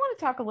 so I want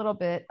to talk a little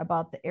bit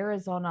about the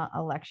Arizona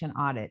election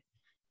audit,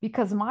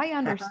 because my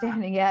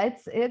understanding, yeah,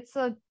 it's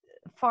a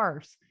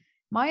farce.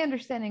 My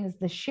understanding is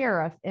the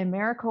sheriff in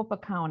Maricopa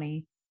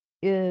County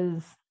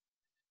is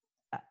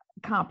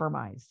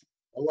compromised.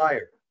 A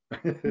liar.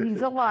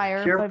 He's a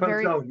liar, Sheriff but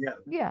very, Ponzone,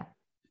 yeah.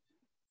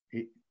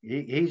 yeah,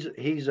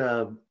 He's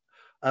a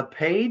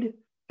paid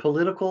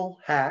political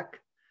hack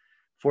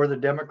for the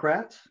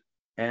Democrats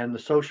and the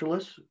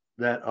socialists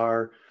that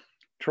are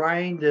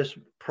trying this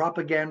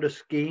propaganda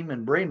scheme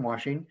and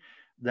brainwashing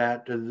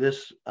that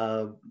this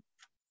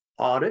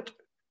audit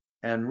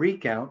and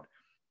recount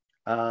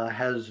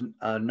has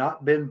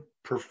not been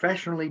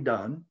professionally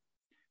done,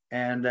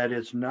 and that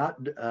it's not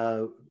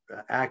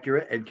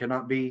accurate and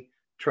cannot be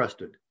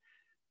trusted.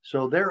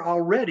 So they're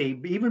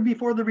already, even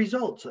before the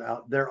results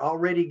out, they're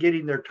already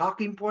getting their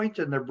talking points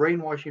and their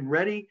brainwashing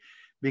ready,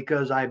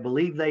 because I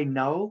believe they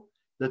know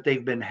that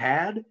they've been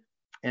had.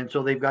 And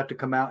so they've got to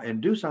come out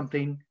and do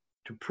something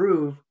to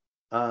prove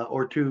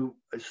or to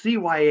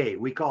CYA.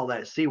 We call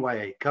that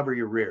CYA, cover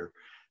your rear,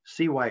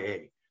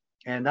 CYA.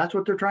 And that's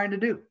what they're trying to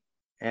do.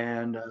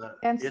 And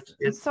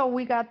so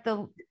we got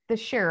the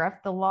sheriff,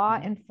 the law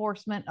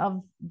enforcement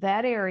of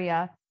that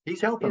area,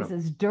 he's helping is them.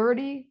 this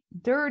dirty,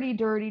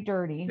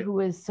 Yep. who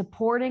is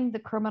supporting the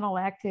criminal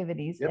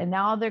activities. Yep. And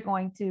now they're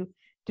going to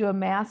do a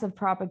massive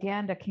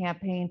propaganda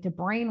campaign to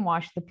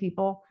brainwash the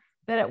people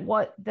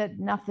that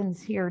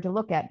nothing's here to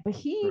look at. But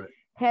he Right.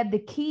 had the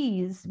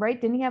keys,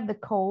 right? Didn't he have the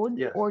codes?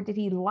 Yes. Or did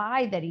he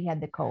lie that he had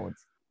the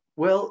codes?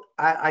 Well,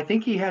 I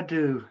think he had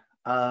to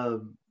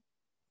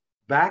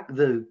back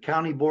the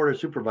county board of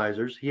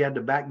supervisors. He had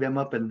to back them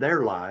up in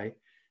their lie,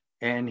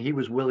 and he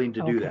was willing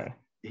to do that.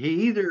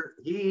 He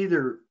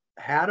either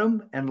had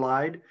them and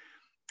lied,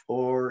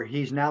 or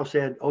he's now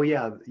said, "Oh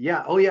yeah,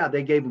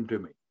 they gave them to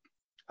me,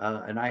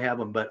 and I have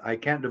them, but I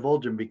can't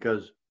divulge them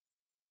because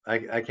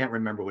I can't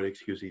remember what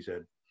excuse he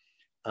said,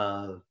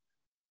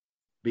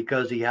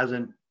 because he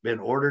hasn't been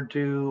ordered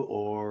to,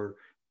 or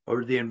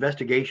the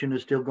investigation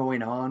is still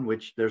going on,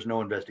 which there's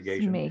no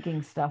investigation. He's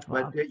making stuff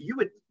but up.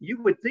 You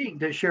would think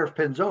that Sheriff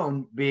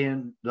Penzone,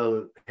 being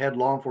the head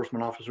law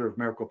enforcement officer of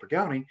Maricopa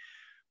County,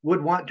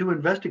 would want to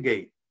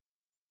investigate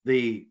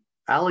the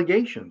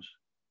allegations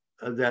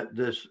that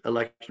this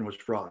election was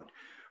fraud.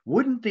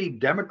 Wouldn't the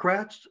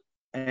Democrats,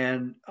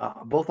 and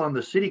both on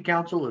the city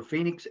council of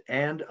Phoenix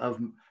and of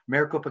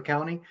Maricopa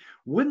County,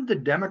 wouldn't the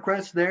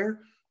Democrats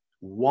there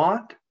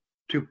want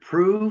to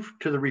prove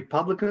to the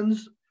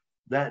Republicans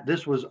that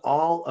this was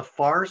all a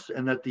farce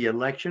and that the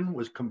election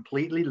was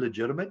completely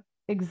legitimate?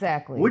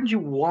 Exactly. Wouldn't you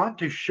want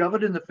to shove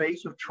it in the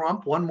face of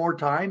Trump one more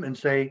time and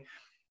say,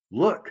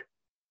 look,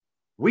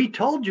 we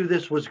told you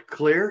this was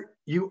clear.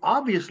 You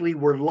obviously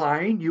were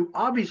lying. You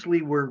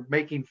obviously were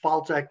making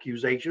false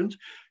accusations.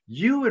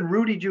 You and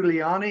Rudy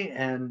Giuliani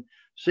and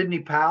Sidney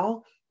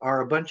Powell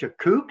are a bunch of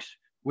kooks.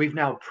 We've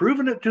now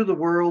proven it to the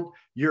world.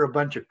 You're a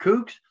bunch of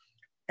kooks.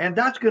 And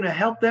that's going to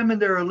help them in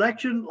their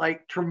election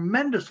like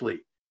tremendously.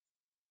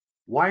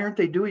 Why aren't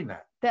they doing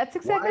that? That's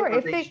exactly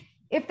right.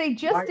 If they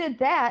just did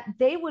that,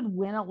 they would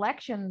win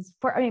elections.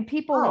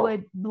 People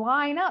would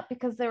line up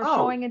because they were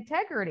showing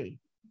integrity.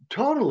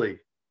 Totally.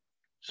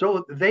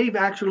 So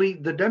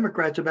the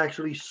Democrats have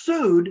actually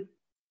sued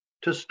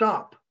to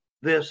stop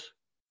this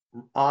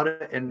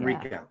audit and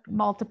recount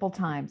multiple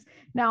times.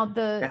 Now,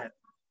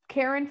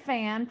 Karen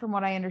Fann, from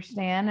what I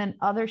understand, and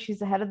others, she's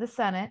the head of the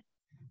Senate,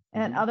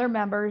 and other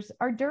members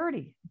are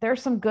dirty.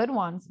 There's some good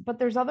ones, but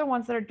there's other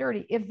ones that are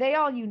dirty. If they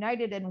all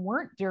united and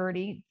weren't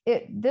dirty,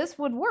 this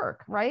would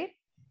work, right?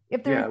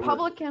 If the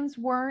Republicans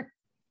weren't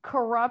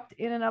corrupt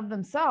in and of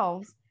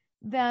themselves,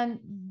 then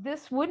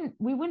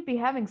we wouldn't be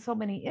having so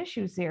many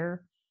issues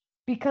here,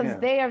 because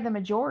they are the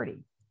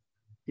majority.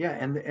 Yeah,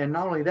 and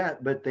not only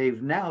that, but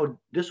they've now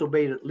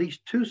disobeyed at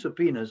least 2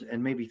 subpoenas,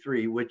 and maybe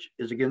 3, which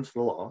is against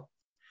the law.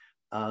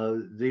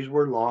 These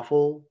were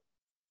lawful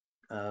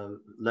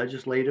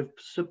legislative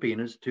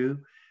subpoenas to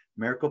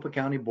Maricopa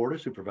County Board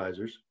of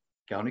Supervisors,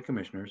 county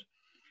commissioners,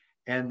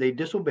 and they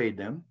disobeyed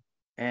them.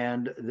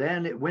 And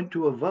then it went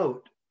to a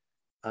vote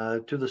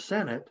to the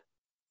Senate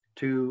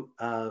to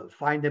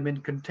find them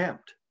in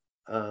contempt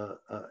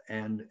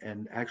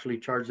and actually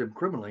charge them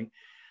criminally.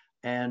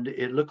 And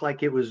it looked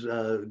like it was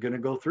going to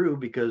go through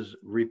because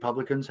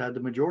Republicans had the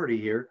majority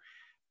here.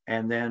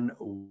 And then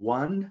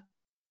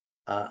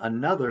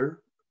another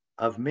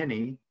of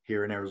many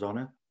here in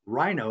Arizona,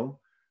 Rhino,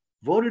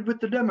 voted with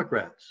the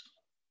Democrats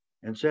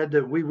and said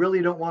that we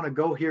really don't want to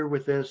go here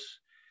with this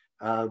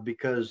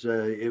because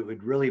it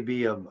would really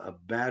be a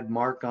bad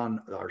mark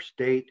on our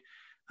state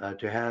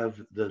to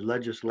have the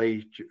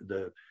legislature,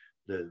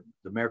 the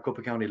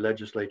Maricopa County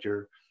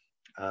Legislature,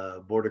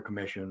 Board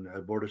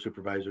of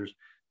Supervisors,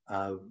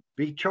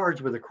 be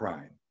charged with a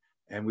crime.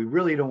 And we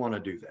really don't want to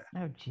do that.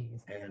 Oh,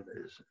 geez. And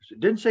it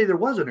didn't say there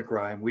wasn't a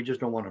crime. We just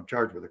don't want them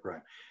charged with a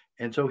crime.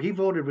 And so he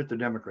voted with the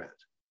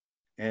Democrats.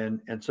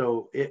 And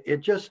so it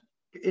just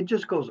it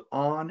just goes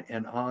on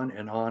and on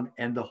and on.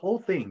 And the whole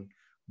thing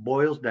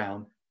boils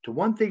down to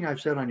one thing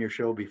I've said on your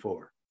show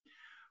before.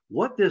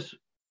 What this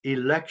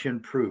election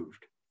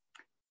proved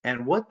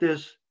and what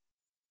this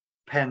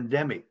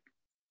pandemic,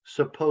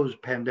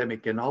 supposed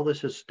pandemic, and all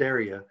this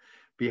hysteria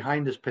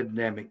behind this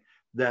pandemic,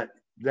 that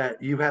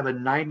you have a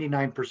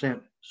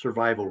 99%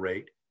 survival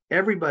rate.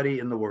 Everybody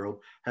in the world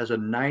has a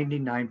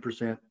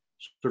 99%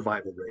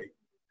 survival rate,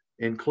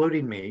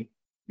 including me.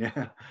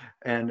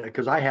 And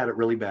because I had it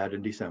really bad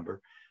in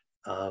December.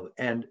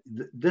 And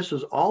this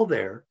is all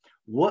there.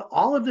 What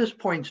all of this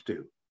points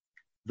to,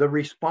 the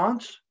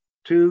response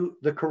to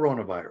the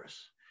coronavirus,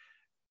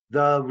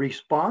 the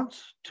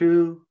response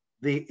to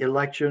the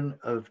election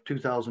of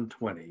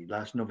 2020,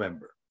 last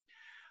November.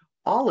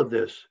 All of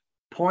this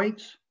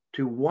points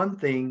to one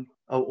thing.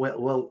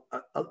 Oh,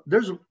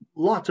 there's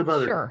lots of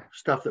other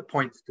stuff that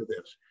points to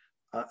this,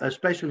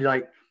 especially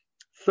like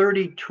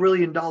 $30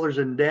 trillion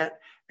in debt.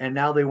 And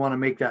now they want to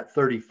make that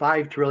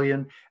 35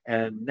 trillion.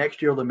 And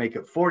next year they'll make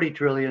it 40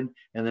 trillion.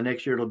 And the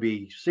next year it'll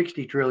be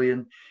 60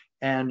 trillion.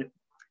 And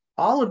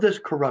all of this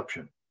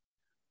corruption,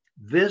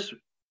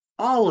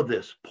 all of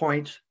this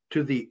points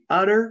to the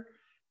utter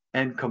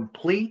and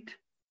complete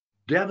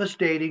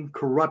devastating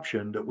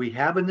corruption that we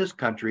have in this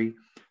country,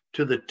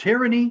 to the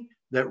tyranny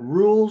that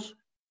rules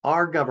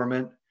our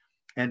government,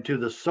 and to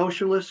the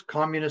socialist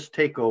communist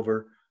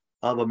takeover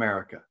of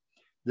America.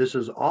 This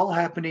is all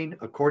happening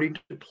according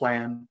to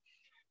plan.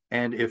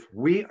 And if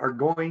we are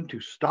going to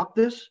stop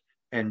this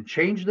and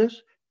change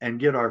this and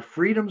get our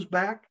freedoms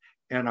back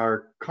and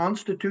our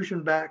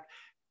Constitution back,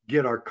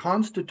 get our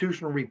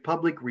constitutional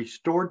republic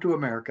restored to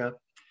America,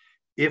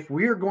 if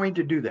we are going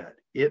to do that,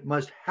 it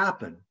must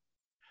happen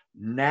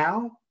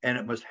now, and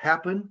it must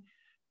happen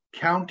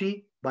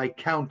county by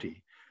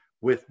county,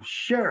 with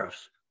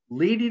sheriffs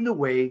leading the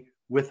way,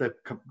 with a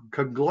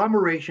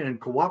conglomeration and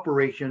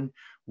cooperation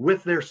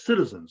with their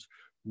citizens.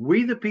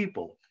 We the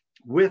people,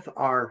 with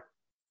our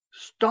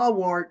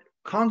stalwart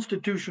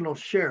constitutional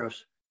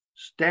sheriffs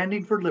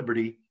standing for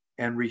liberty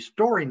and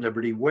restoring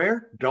liberty.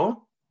 Where? Don't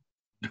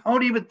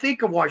even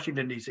think of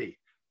Washington, D.C.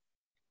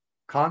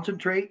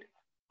 Concentrate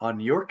on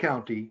your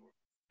county,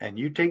 and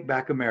you take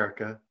back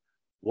America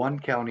one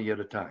county at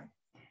a time.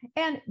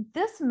 And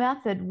this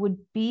method would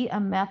be a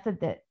method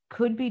that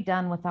could be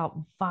done without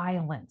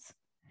violence,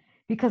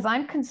 because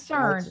I'm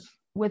concerned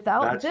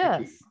without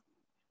this,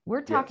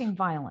 we're talking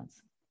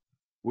violence.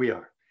 We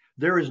are.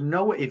 There is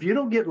no way, if you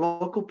don't get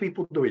local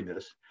people doing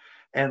this,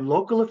 and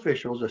local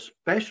officials,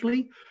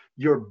 especially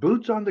your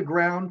boots on the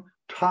ground,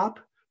 top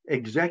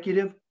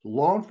executive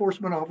law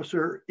enforcement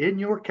officer in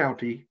your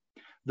county,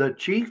 the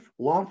chief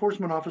law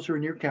enforcement officer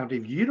in your county,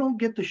 if you don't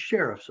get the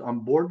sheriffs on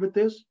board with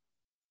this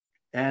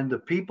and the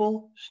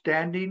people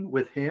standing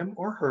with him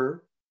or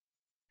her,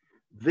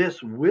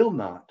 this will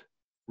not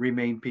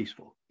remain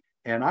peaceful.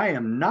 And I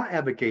am not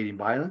advocating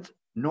violence,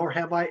 nor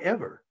have I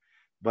ever,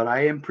 but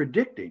I am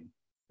predicting,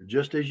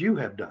 just as you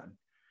have done.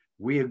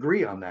 We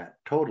agree on that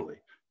totally.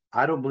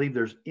 I don't believe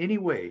there's any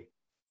way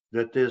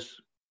that this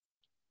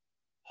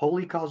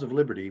holy cause of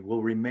liberty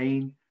will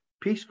remain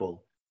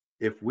peaceful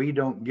if we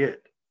don't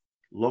get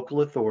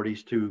local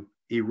authorities to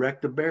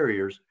erect the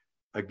barriers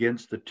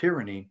against the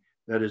tyranny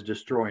that is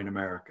destroying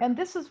America. And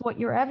this is what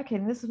you're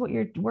advocating. This is what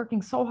you're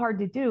working so hard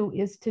to do,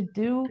 is to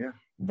do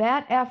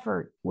that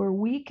effort where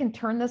we can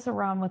turn this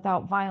around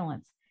without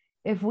violence.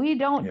 If we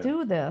don't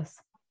do this,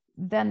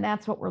 then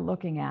that's what we're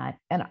looking at.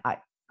 And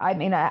I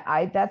mean,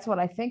 that's what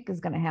I think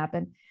is going to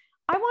happen.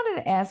 I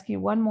wanted to ask you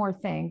one more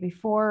thing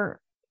before,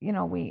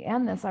 we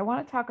end this. I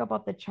want to talk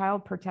about the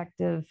Child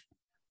Protective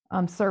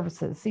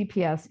Services,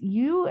 CPS.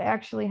 You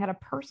actually had a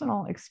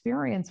personal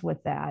experience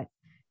with that,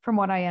 from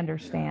what I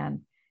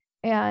understand.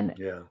 And,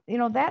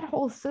 that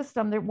whole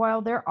system,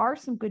 while there are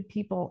some good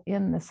people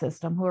in the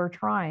system who are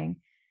trying,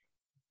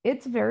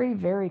 it's very,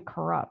 very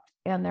corrupt.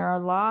 And there are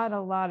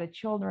a lot of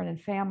children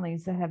and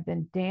families that have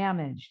been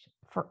damaged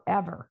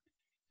forever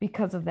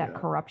because of that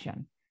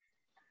corruption.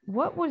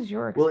 What was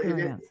your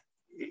experience?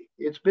 Well,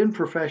 it's been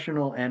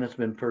professional and it's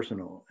been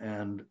personal.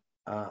 And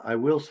I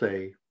will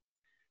say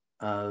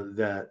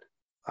that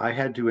I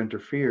had to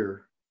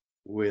interfere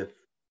with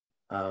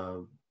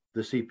the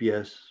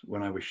CPS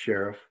when I was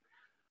sheriff.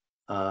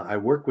 I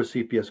worked with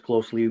CPS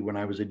closely when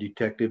I was a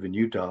detective in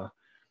Utah.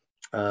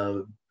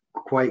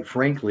 Quite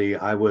frankly,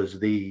 I was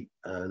the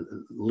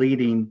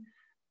leading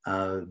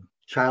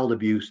child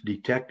abuse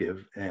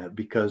detective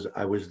because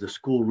I was the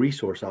school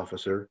resource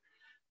officer,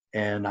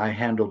 and I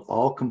handled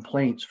all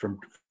complaints for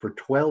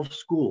 12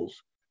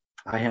 schools.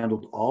 I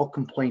handled all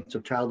complaints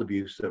of child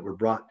abuse that were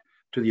brought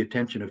to the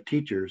attention of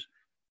teachers.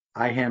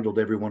 I handled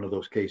every one of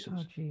those cases.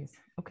 Oh, geez.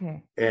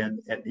 Okay. And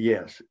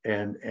yes,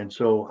 and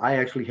so I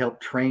actually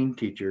helped train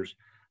teachers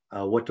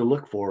what to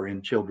look for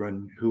in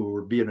children who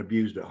were being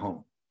abused at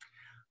home.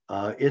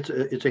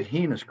 It's a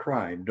heinous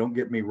crime, don't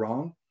get me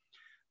wrong,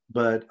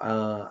 but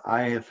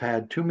I have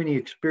had too many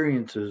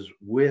experiences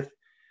with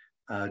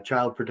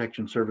Child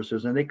Protection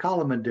Services, and they call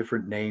them a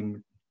different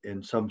name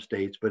in some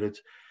states, but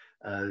it's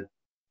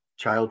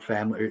child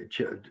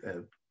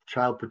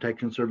Child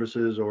Protection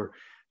Services or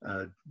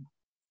uh,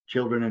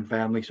 Children and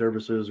Family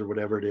Services or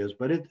whatever it is,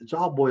 but it's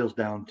all boils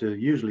down to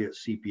usually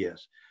it's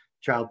CPS,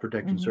 Child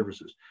Protection Hmm.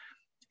 Services.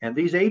 And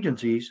these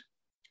agencies,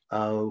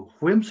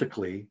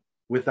 whimsically,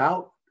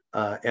 without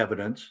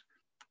evidence,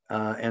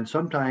 and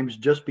sometimes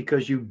just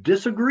because you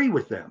disagree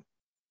with them,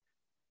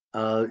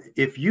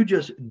 if you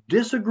just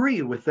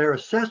disagree with their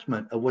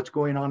assessment of what's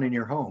going on in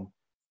your home,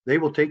 they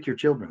will take your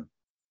children.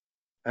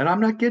 And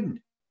I'm not kidding.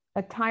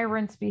 A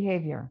tyrant's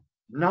behavior.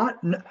 Not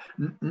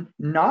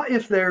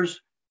if there's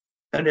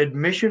an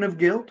admission of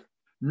guilt,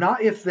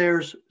 not if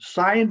there's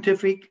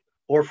scientific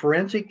or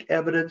forensic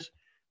evidence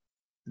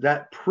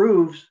that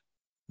proves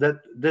that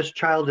this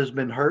child has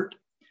been hurt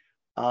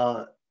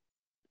uh,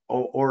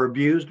 or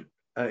abused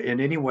in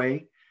any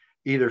way,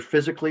 either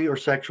physically or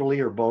sexually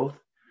or both.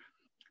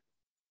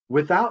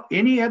 Without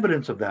any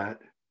evidence of that,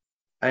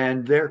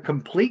 and their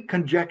complete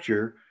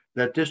conjecture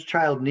that this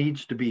child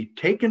needs to be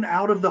taken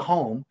out of the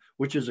home,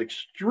 which is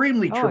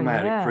extremely Oh,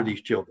 traumatic for yeah.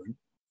 these children,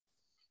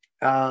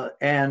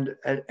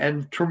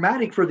 and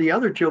traumatic for the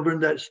other children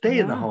that stay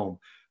in the Yeah. home.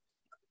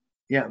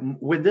 Yeah,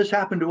 when this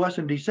happened to us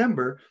in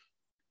December,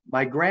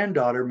 my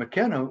granddaughter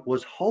McKenna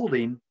was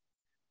holding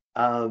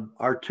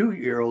our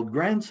 2-year-old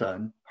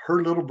grandson,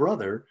 her little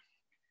brother,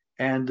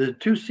 and the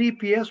two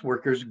CPS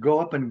workers go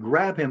up and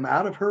grab him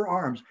out of her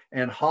arms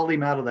and haul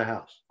him out of the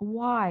house.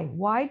 Why?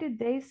 Why did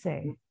they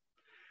say?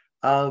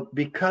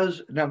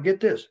 Because now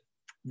get this,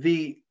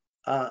 the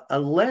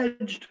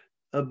alleged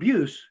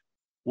abuse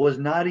was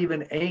not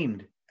even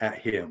aimed at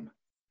him.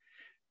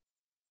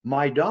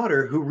 My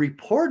daughter, who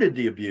reported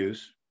the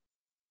abuse,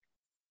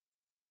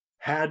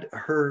 had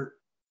her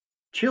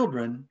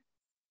children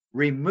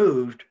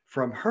removed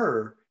from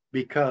her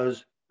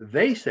because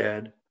they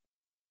said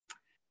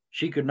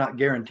she could not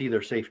guarantee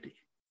their safety.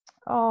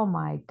 Oh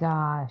my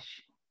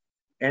gosh.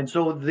 And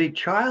so the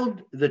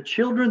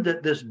children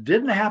that this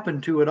didn't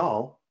happen to at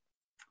all,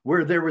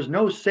 where there was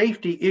no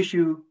safety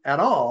issue at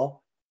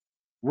all,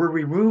 were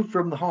removed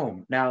from the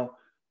home. Now,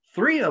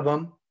 3 of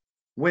them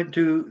went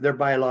to their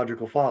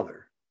biological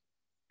father.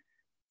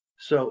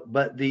 So,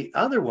 but the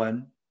other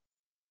one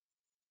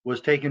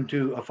was taken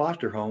to a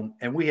foster home,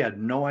 and we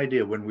had no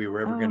idea when we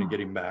were ever going to get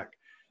him back.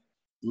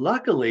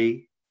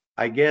 Luckily,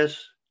 I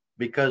guess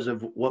because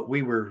of what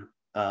we were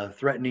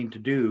threatening to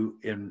do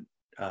in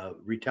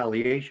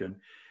retaliation,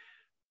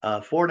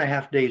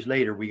 4.5 days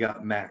later, we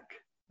got Mac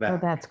back. Oh,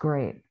 that's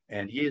great.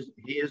 And he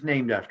is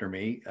named after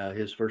me.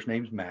 His first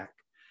name's Mac.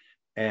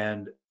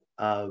 And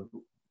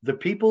the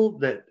people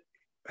that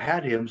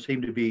had him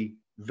seemed to be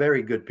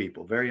very good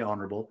people, very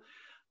honorable.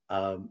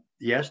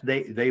 Yes,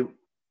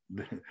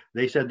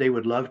 they said they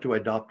would love to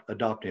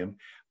adopt him,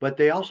 but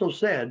they also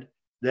said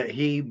that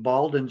he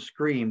bawled and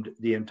screamed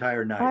the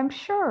entire night. I'm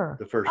sure.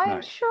 The first I'm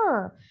night.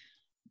 sure.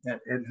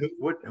 And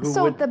who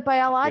So would the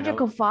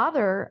biological you know?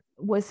 father,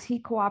 was he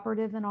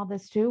cooperative in all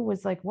this too?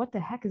 Was like, what the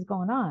heck is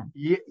going on?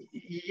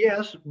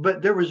 Yes,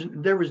 but there was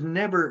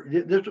never,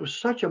 this was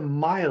such a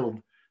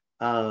mild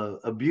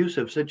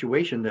abusive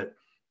situation that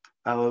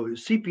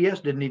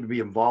CPS didn't need to be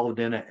involved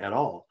in it at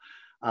all.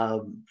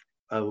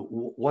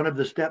 One of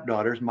the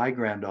stepdaughters, my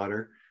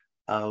granddaughter,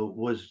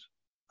 was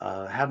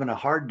having a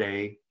hard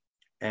day,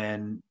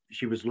 and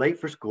she was late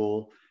for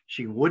school.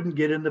 She wouldn't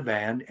get in the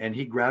van, and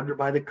he grabbed her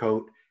by the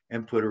coat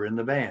and put her in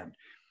the van.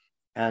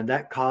 And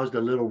that caused a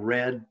little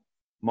red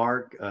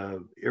mark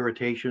of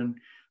irritation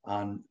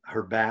on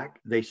her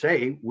back. They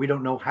say, we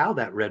don't know how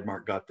that red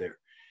mark got there.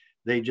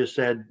 They just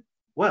said,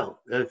 well,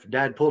 if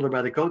Dad pulled her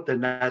by the coat,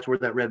 then that's where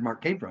that red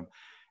mark came from.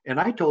 And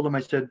I told him,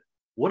 I said,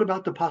 what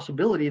about the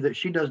possibility that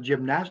she does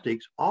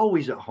gymnastics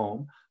always at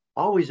home,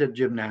 always at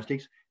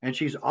gymnastics, and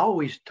she's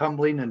always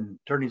tumbling and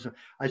turning?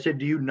 I said,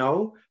 do you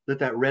know that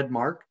that red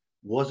mark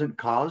wasn't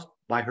caused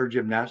by her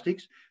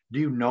gymnastics? Do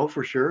you know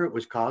for sure it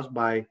was caused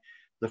by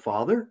the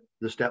father,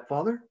 the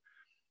stepfather?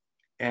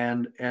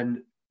 And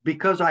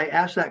because I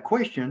asked that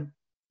question,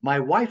 my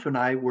wife and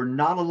I were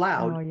not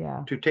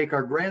allowed to take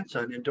our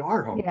grandson into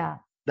our home. Yeah.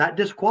 That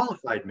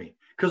disqualified me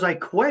because I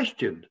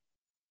questioned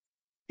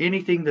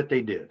anything that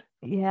they did.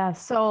 Yeah.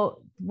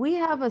 So we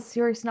have a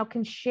serious now.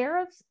 Can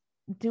sheriffs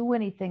do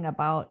anything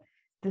about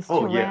this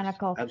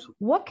tyrannical? Yes,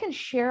 what can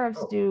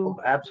sheriffs do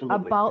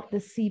about the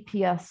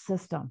CPS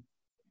system?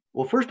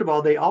 Well, first of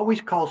all, they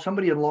always call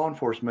somebody in law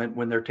enforcement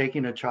when they're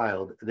taking a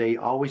child. They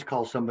always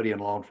call somebody in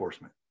law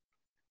enforcement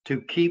to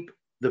keep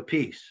the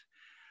peace.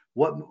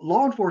 What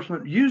law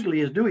enforcement usually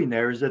is doing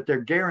there is that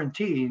they're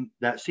guaranteeing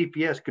that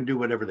CPS can do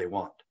whatever they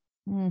want.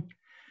 Mm.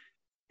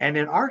 And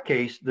in our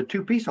case, the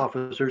 2 peace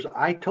officers,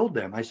 I told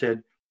them, I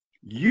said,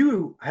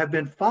 you have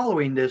been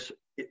following this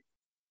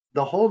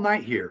the whole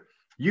night here.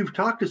 You've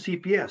talked to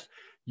CPS.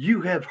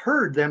 You have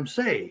heard them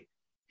say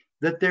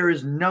that there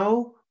is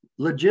no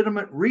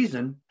legitimate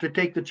reason to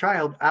take the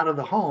child out of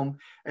the home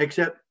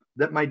except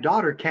that my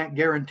daughter can't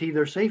guarantee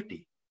their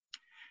safety.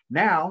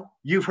 Now,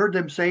 you've heard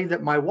them say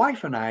that my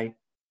wife and I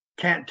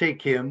can't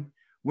take him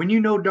when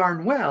you know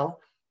darn well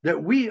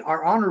that we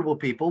are honorable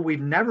people. We've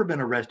never been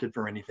arrested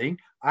for anything.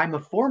 I'm a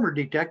former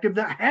detective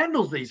that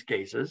handles these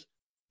cases.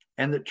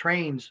 and that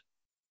trains,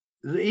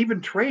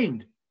 even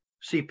trained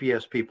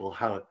CPS people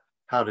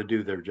how to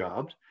do their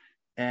jobs,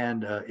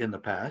 and in the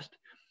past,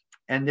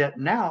 and yet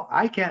now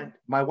I can't.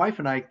 My wife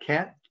and I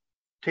can't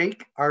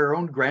take our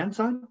own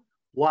grandson.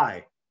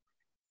 Why?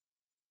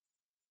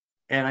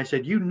 And I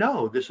said,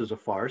 this is a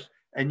farce,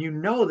 and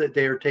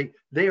that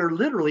they are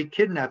literally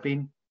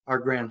kidnapping our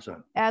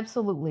grandson.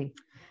 Absolutely.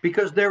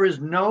 Because there is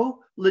no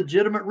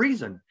legitimate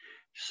reason.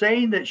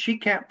 Saying that she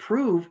can't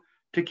prove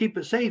to keep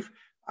it safe.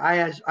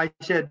 I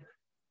said,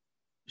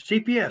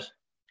 CPS,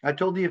 I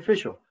told the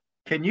official,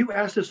 can you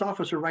ask this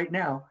officer right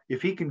now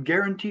if he can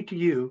guarantee to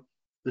you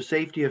the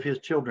safety of his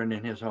children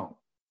in his home?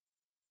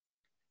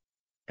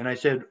 And I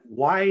said,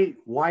 why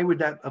would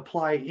that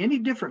apply any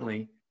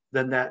differently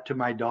than that to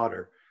my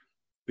daughter?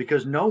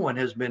 Because no one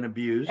has been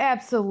abused.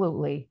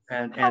 Absolutely.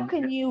 And how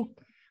can you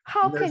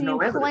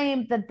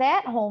claim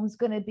that home's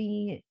going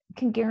to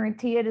can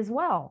guarantee it as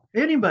well?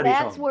 Anybody's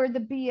That's home. where the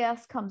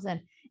BS comes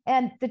in.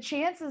 And the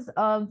chances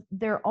of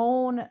their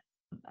own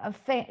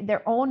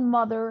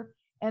mother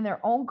and their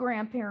own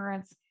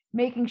grandparents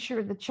making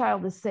sure the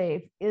child is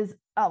safe is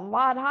a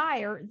lot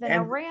higher than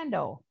a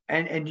rando.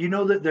 And you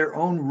know that their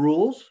own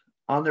rules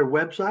on their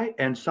website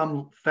and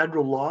some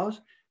federal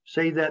laws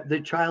say that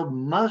the child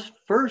must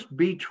first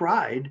be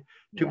tried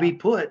to be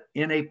put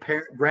in a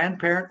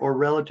grandparent or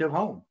relative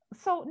home.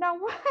 So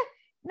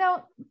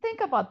now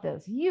think about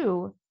this.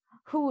 You,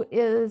 who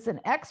is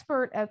an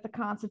expert at the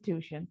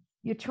Constitution,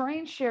 you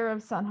train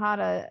sheriffs on how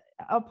to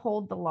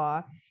uphold the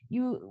law.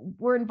 You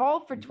were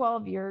involved for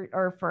 12 years,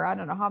 or for I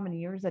don't know how many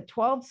years, at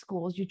 12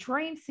 schools. You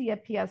trained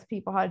CPS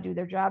people how to do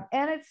their job,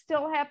 and it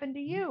still happened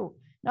to you.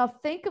 Now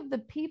think of the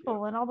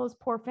people and all those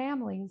poor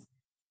families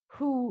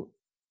who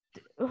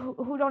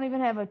don't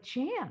even have a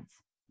chance.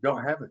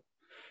 Don't have it.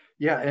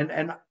 Yeah,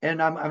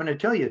 and I'm going to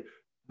tell you,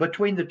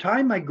 between the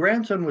time my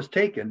grandson was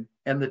taken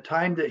and the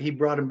time that he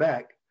brought him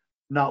back,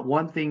 not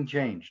one thing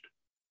changed.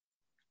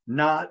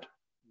 Not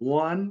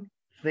one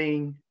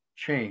thing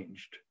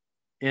changed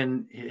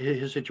in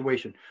his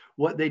situation.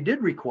 What they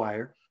did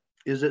require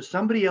is that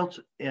somebody else,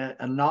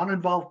 a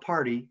non-involved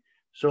party,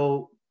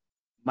 so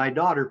my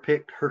daughter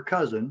picked her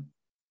cousin,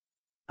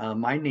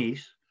 my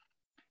niece,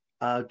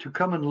 to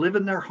come and live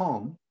in their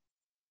home,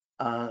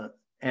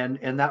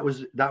 and that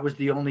was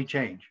the only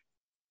change.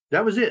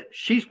 That was it.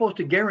 She's supposed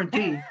to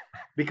guarantee,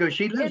 because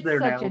she lives there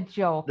now,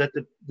 that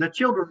the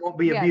children won't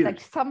be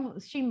abused.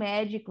 Like she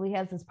magically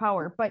has this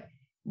power, but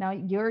now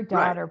your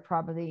daughter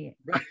probably,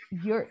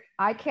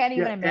 I can't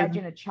even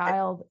imagine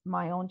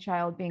my own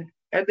child being.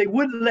 And they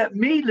wouldn't let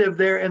me live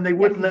there, and they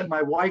wouldn't let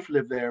my wife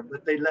live there,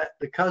 but they let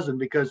the cousin,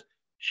 because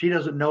she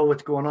doesn't know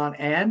what's going on.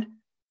 And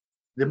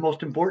the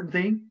most important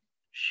thing,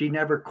 she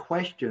never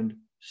questioned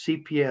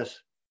CPS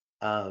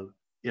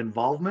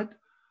involvement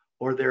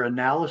or their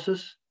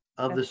analysis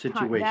of the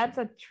situation. That's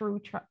a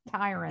true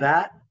tyrant.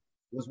 That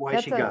was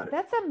why she got it.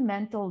 That's a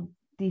mental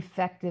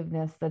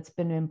defectiveness that's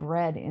been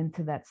inbred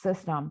into that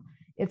system.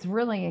 It's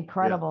really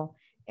incredible.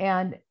 Yeah.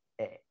 And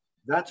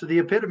that's the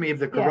epitome of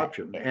the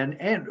corruption.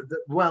 Yeah.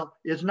 Well,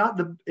 it's not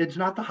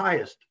the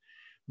highest.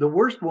 The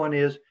worst one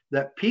is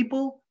that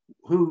people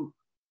who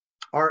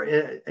are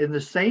in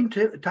the same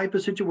type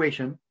of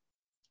situation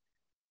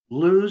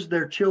lose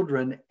their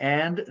children,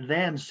 and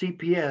then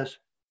CPS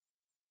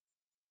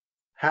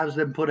has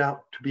them put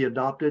out to be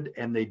adopted,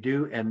 and they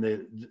do,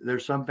 and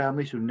there's some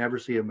families who never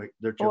see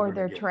their children, or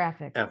they're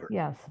trafficked ever.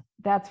 Yes,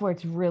 that's where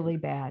it's really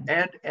bad.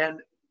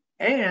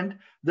 And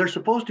they're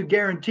supposed to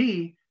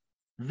guarantee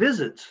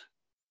visits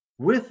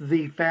with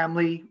the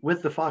family,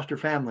 with the foster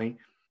family.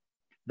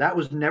 That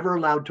was never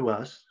allowed to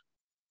us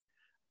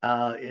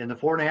in the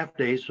 4.5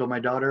 days. So my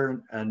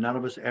daughter and none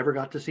of us ever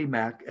got to see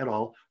Mac at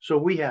all. So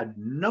we had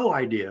no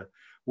idea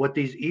what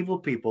these evil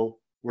people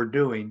were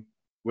doing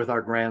with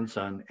our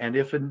grandson, and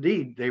if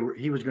indeed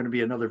he was going to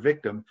be another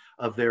victim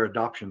of their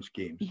adoption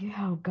schemes. Yeah,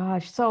 oh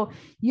gosh. So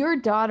your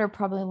daughter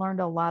probably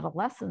learned a lot of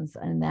lessons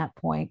in that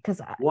point, because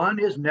one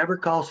is never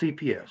call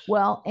CPS.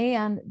 Well,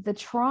 and the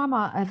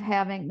trauma of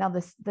having now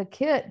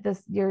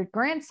your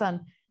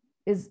grandson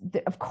is,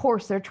 of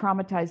course, they're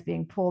traumatized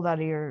being pulled out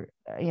of your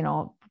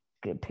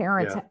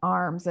parents'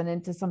 arms and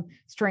into some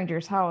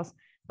stranger's house,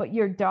 but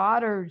your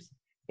daughter's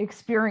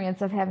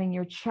experience of having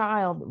your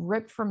child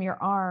ripped from your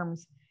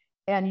arms,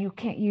 and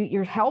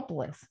you're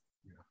helpless.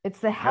 It's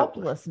the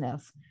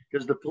helplessness.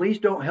 Because the police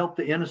don't help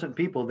the innocent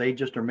people. They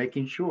just are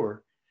making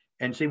sure.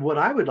 And see, what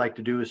I would like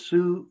to do is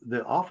sue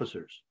the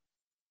officers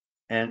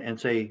and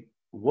say,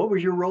 what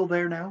was your role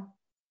there now?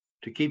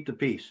 To keep the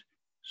peace.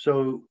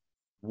 So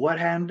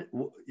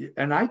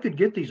and I could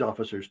get these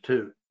officers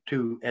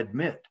to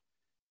admit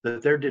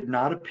that there did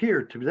not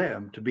appear to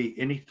them to be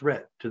any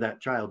threat to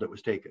that child that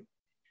was taken.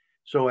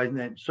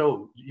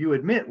 So you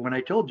admit, when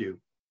I told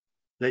you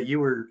that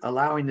you were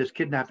allowing this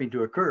kidnapping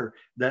to occur,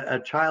 that a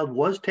child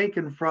was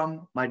taken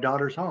from my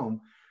daughter's home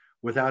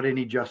without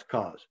any just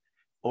cause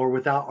or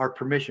without our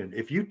permission.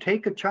 If you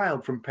take a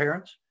child from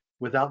parents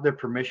without their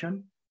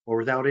permission or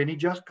without any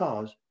just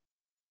cause,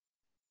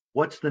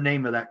 what's the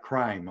name of that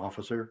crime,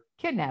 officer?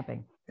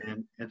 Kidnapping.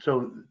 And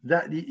so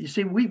that you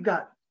see, we've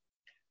got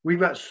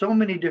so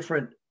many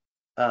different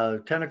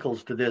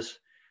tentacles to this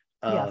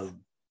uh,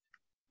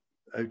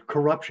 Yes.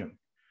 corruption,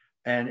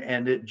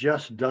 and it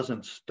just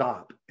doesn't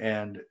stop.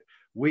 And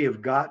we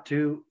have got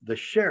to, the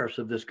sheriffs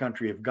of this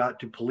country have got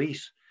to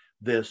police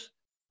this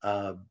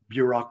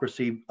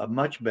bureaucracy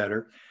much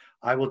better.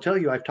 I will tell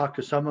you, I've talked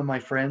to some of my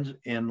friends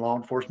in law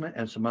enforcement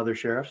and some other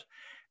sheriffs,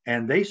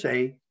 and they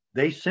say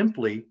they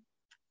simply,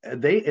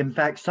 in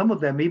fact, some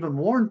of them even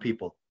warn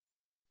people,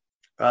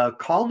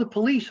 call the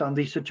police on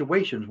these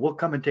situations. We'll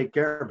come and take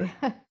care of it,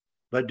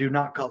 but do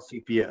not call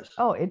CPS.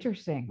 Oh,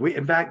 interesting.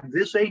 In fact,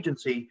 this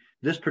agency,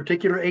 this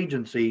particular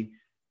agency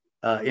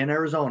in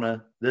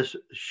Arizona, this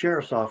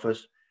sheriff's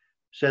office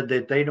said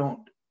that they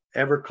don't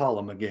ever call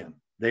them again.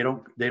 They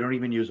don't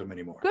even use them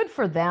anymore. Good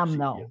for them,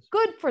 though. CPS.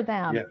 Good for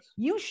them. Yes.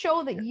 You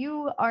show that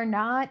you are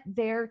not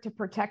there to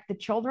protect the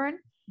children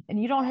and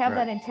you don't have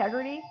that Right.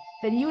 integrity,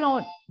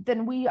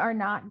 then we are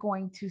not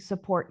going to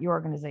support your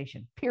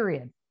organization,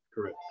 period.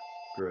 Correct.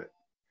 Correct.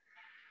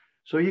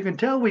 So you can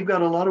tell we've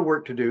got a lot of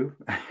work to do.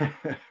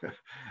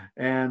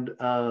 And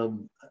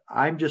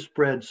I'm just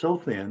spread so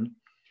thin.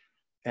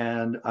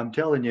 And I'm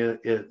telling you,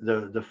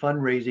 the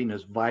fundraising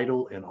is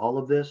vital in all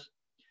of this.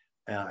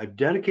 I've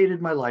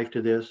dedicated my life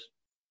to this,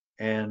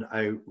 and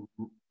I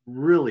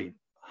really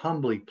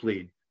humbly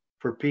plead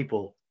for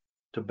people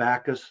to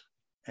back us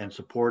and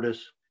support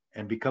us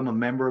and become a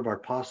member of our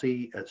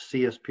posse at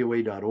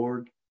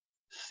cspoa.org,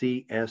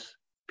 cspoa.org,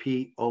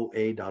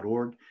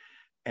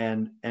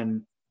 and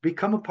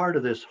become a part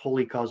of this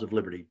holy cause of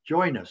liberty.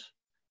 Join us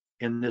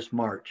in this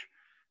march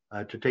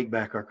to take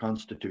back our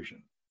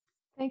Constitution.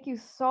 Thank you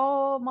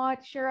so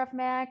much, Sheriff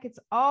Mack. It's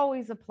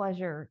always a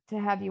pleasure to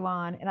have you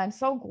on. And I'm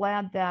so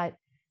glad that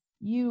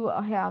you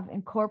have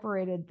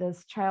incorporated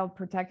this Child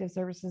Protective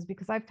Services,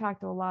 because I've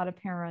talked to a lot of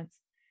parents,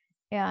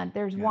 and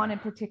there's one in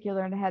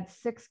particular, and had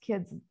 6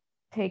 kids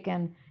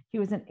taken. He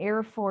was an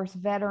Air Force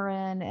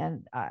veteran,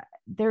 and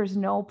there's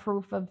no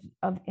proof of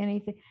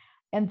anything.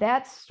 And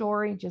that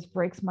story just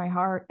breaks my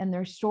heart. And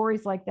there's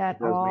stories like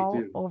that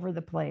all over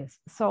the place.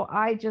 So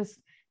I just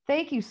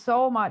thank you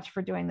so much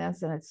for doing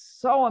this. And it's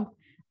so,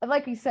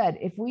 like you said,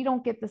 if we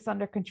don't get this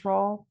under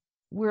control,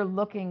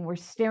 we're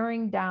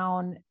staring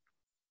down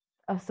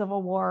a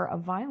civil war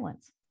of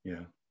violence.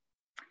 Yeah.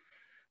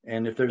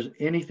 And if there's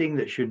anything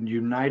that should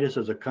unite us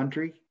as a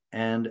country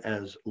and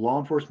as law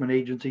enforcement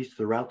agencies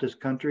throughout this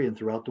country and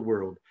throughout the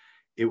world,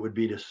 it would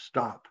be to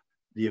stop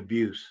the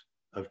abuse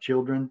of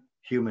children,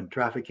 human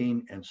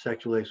trafficking, and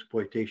sexual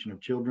exploitation of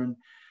children.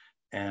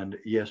 And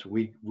yes,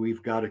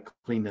 we've got to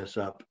clean this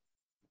up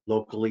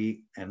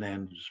locally and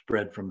then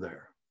spread from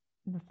there.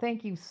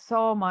 Thank you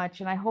so much.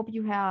 And I hope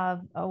you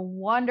have a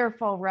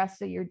wonderful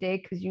rest of your day,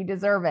 because you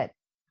deserve it.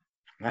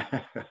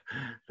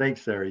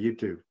 Thanks, Sarah. You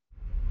too.